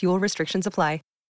everyone. Fuel restrictions apply.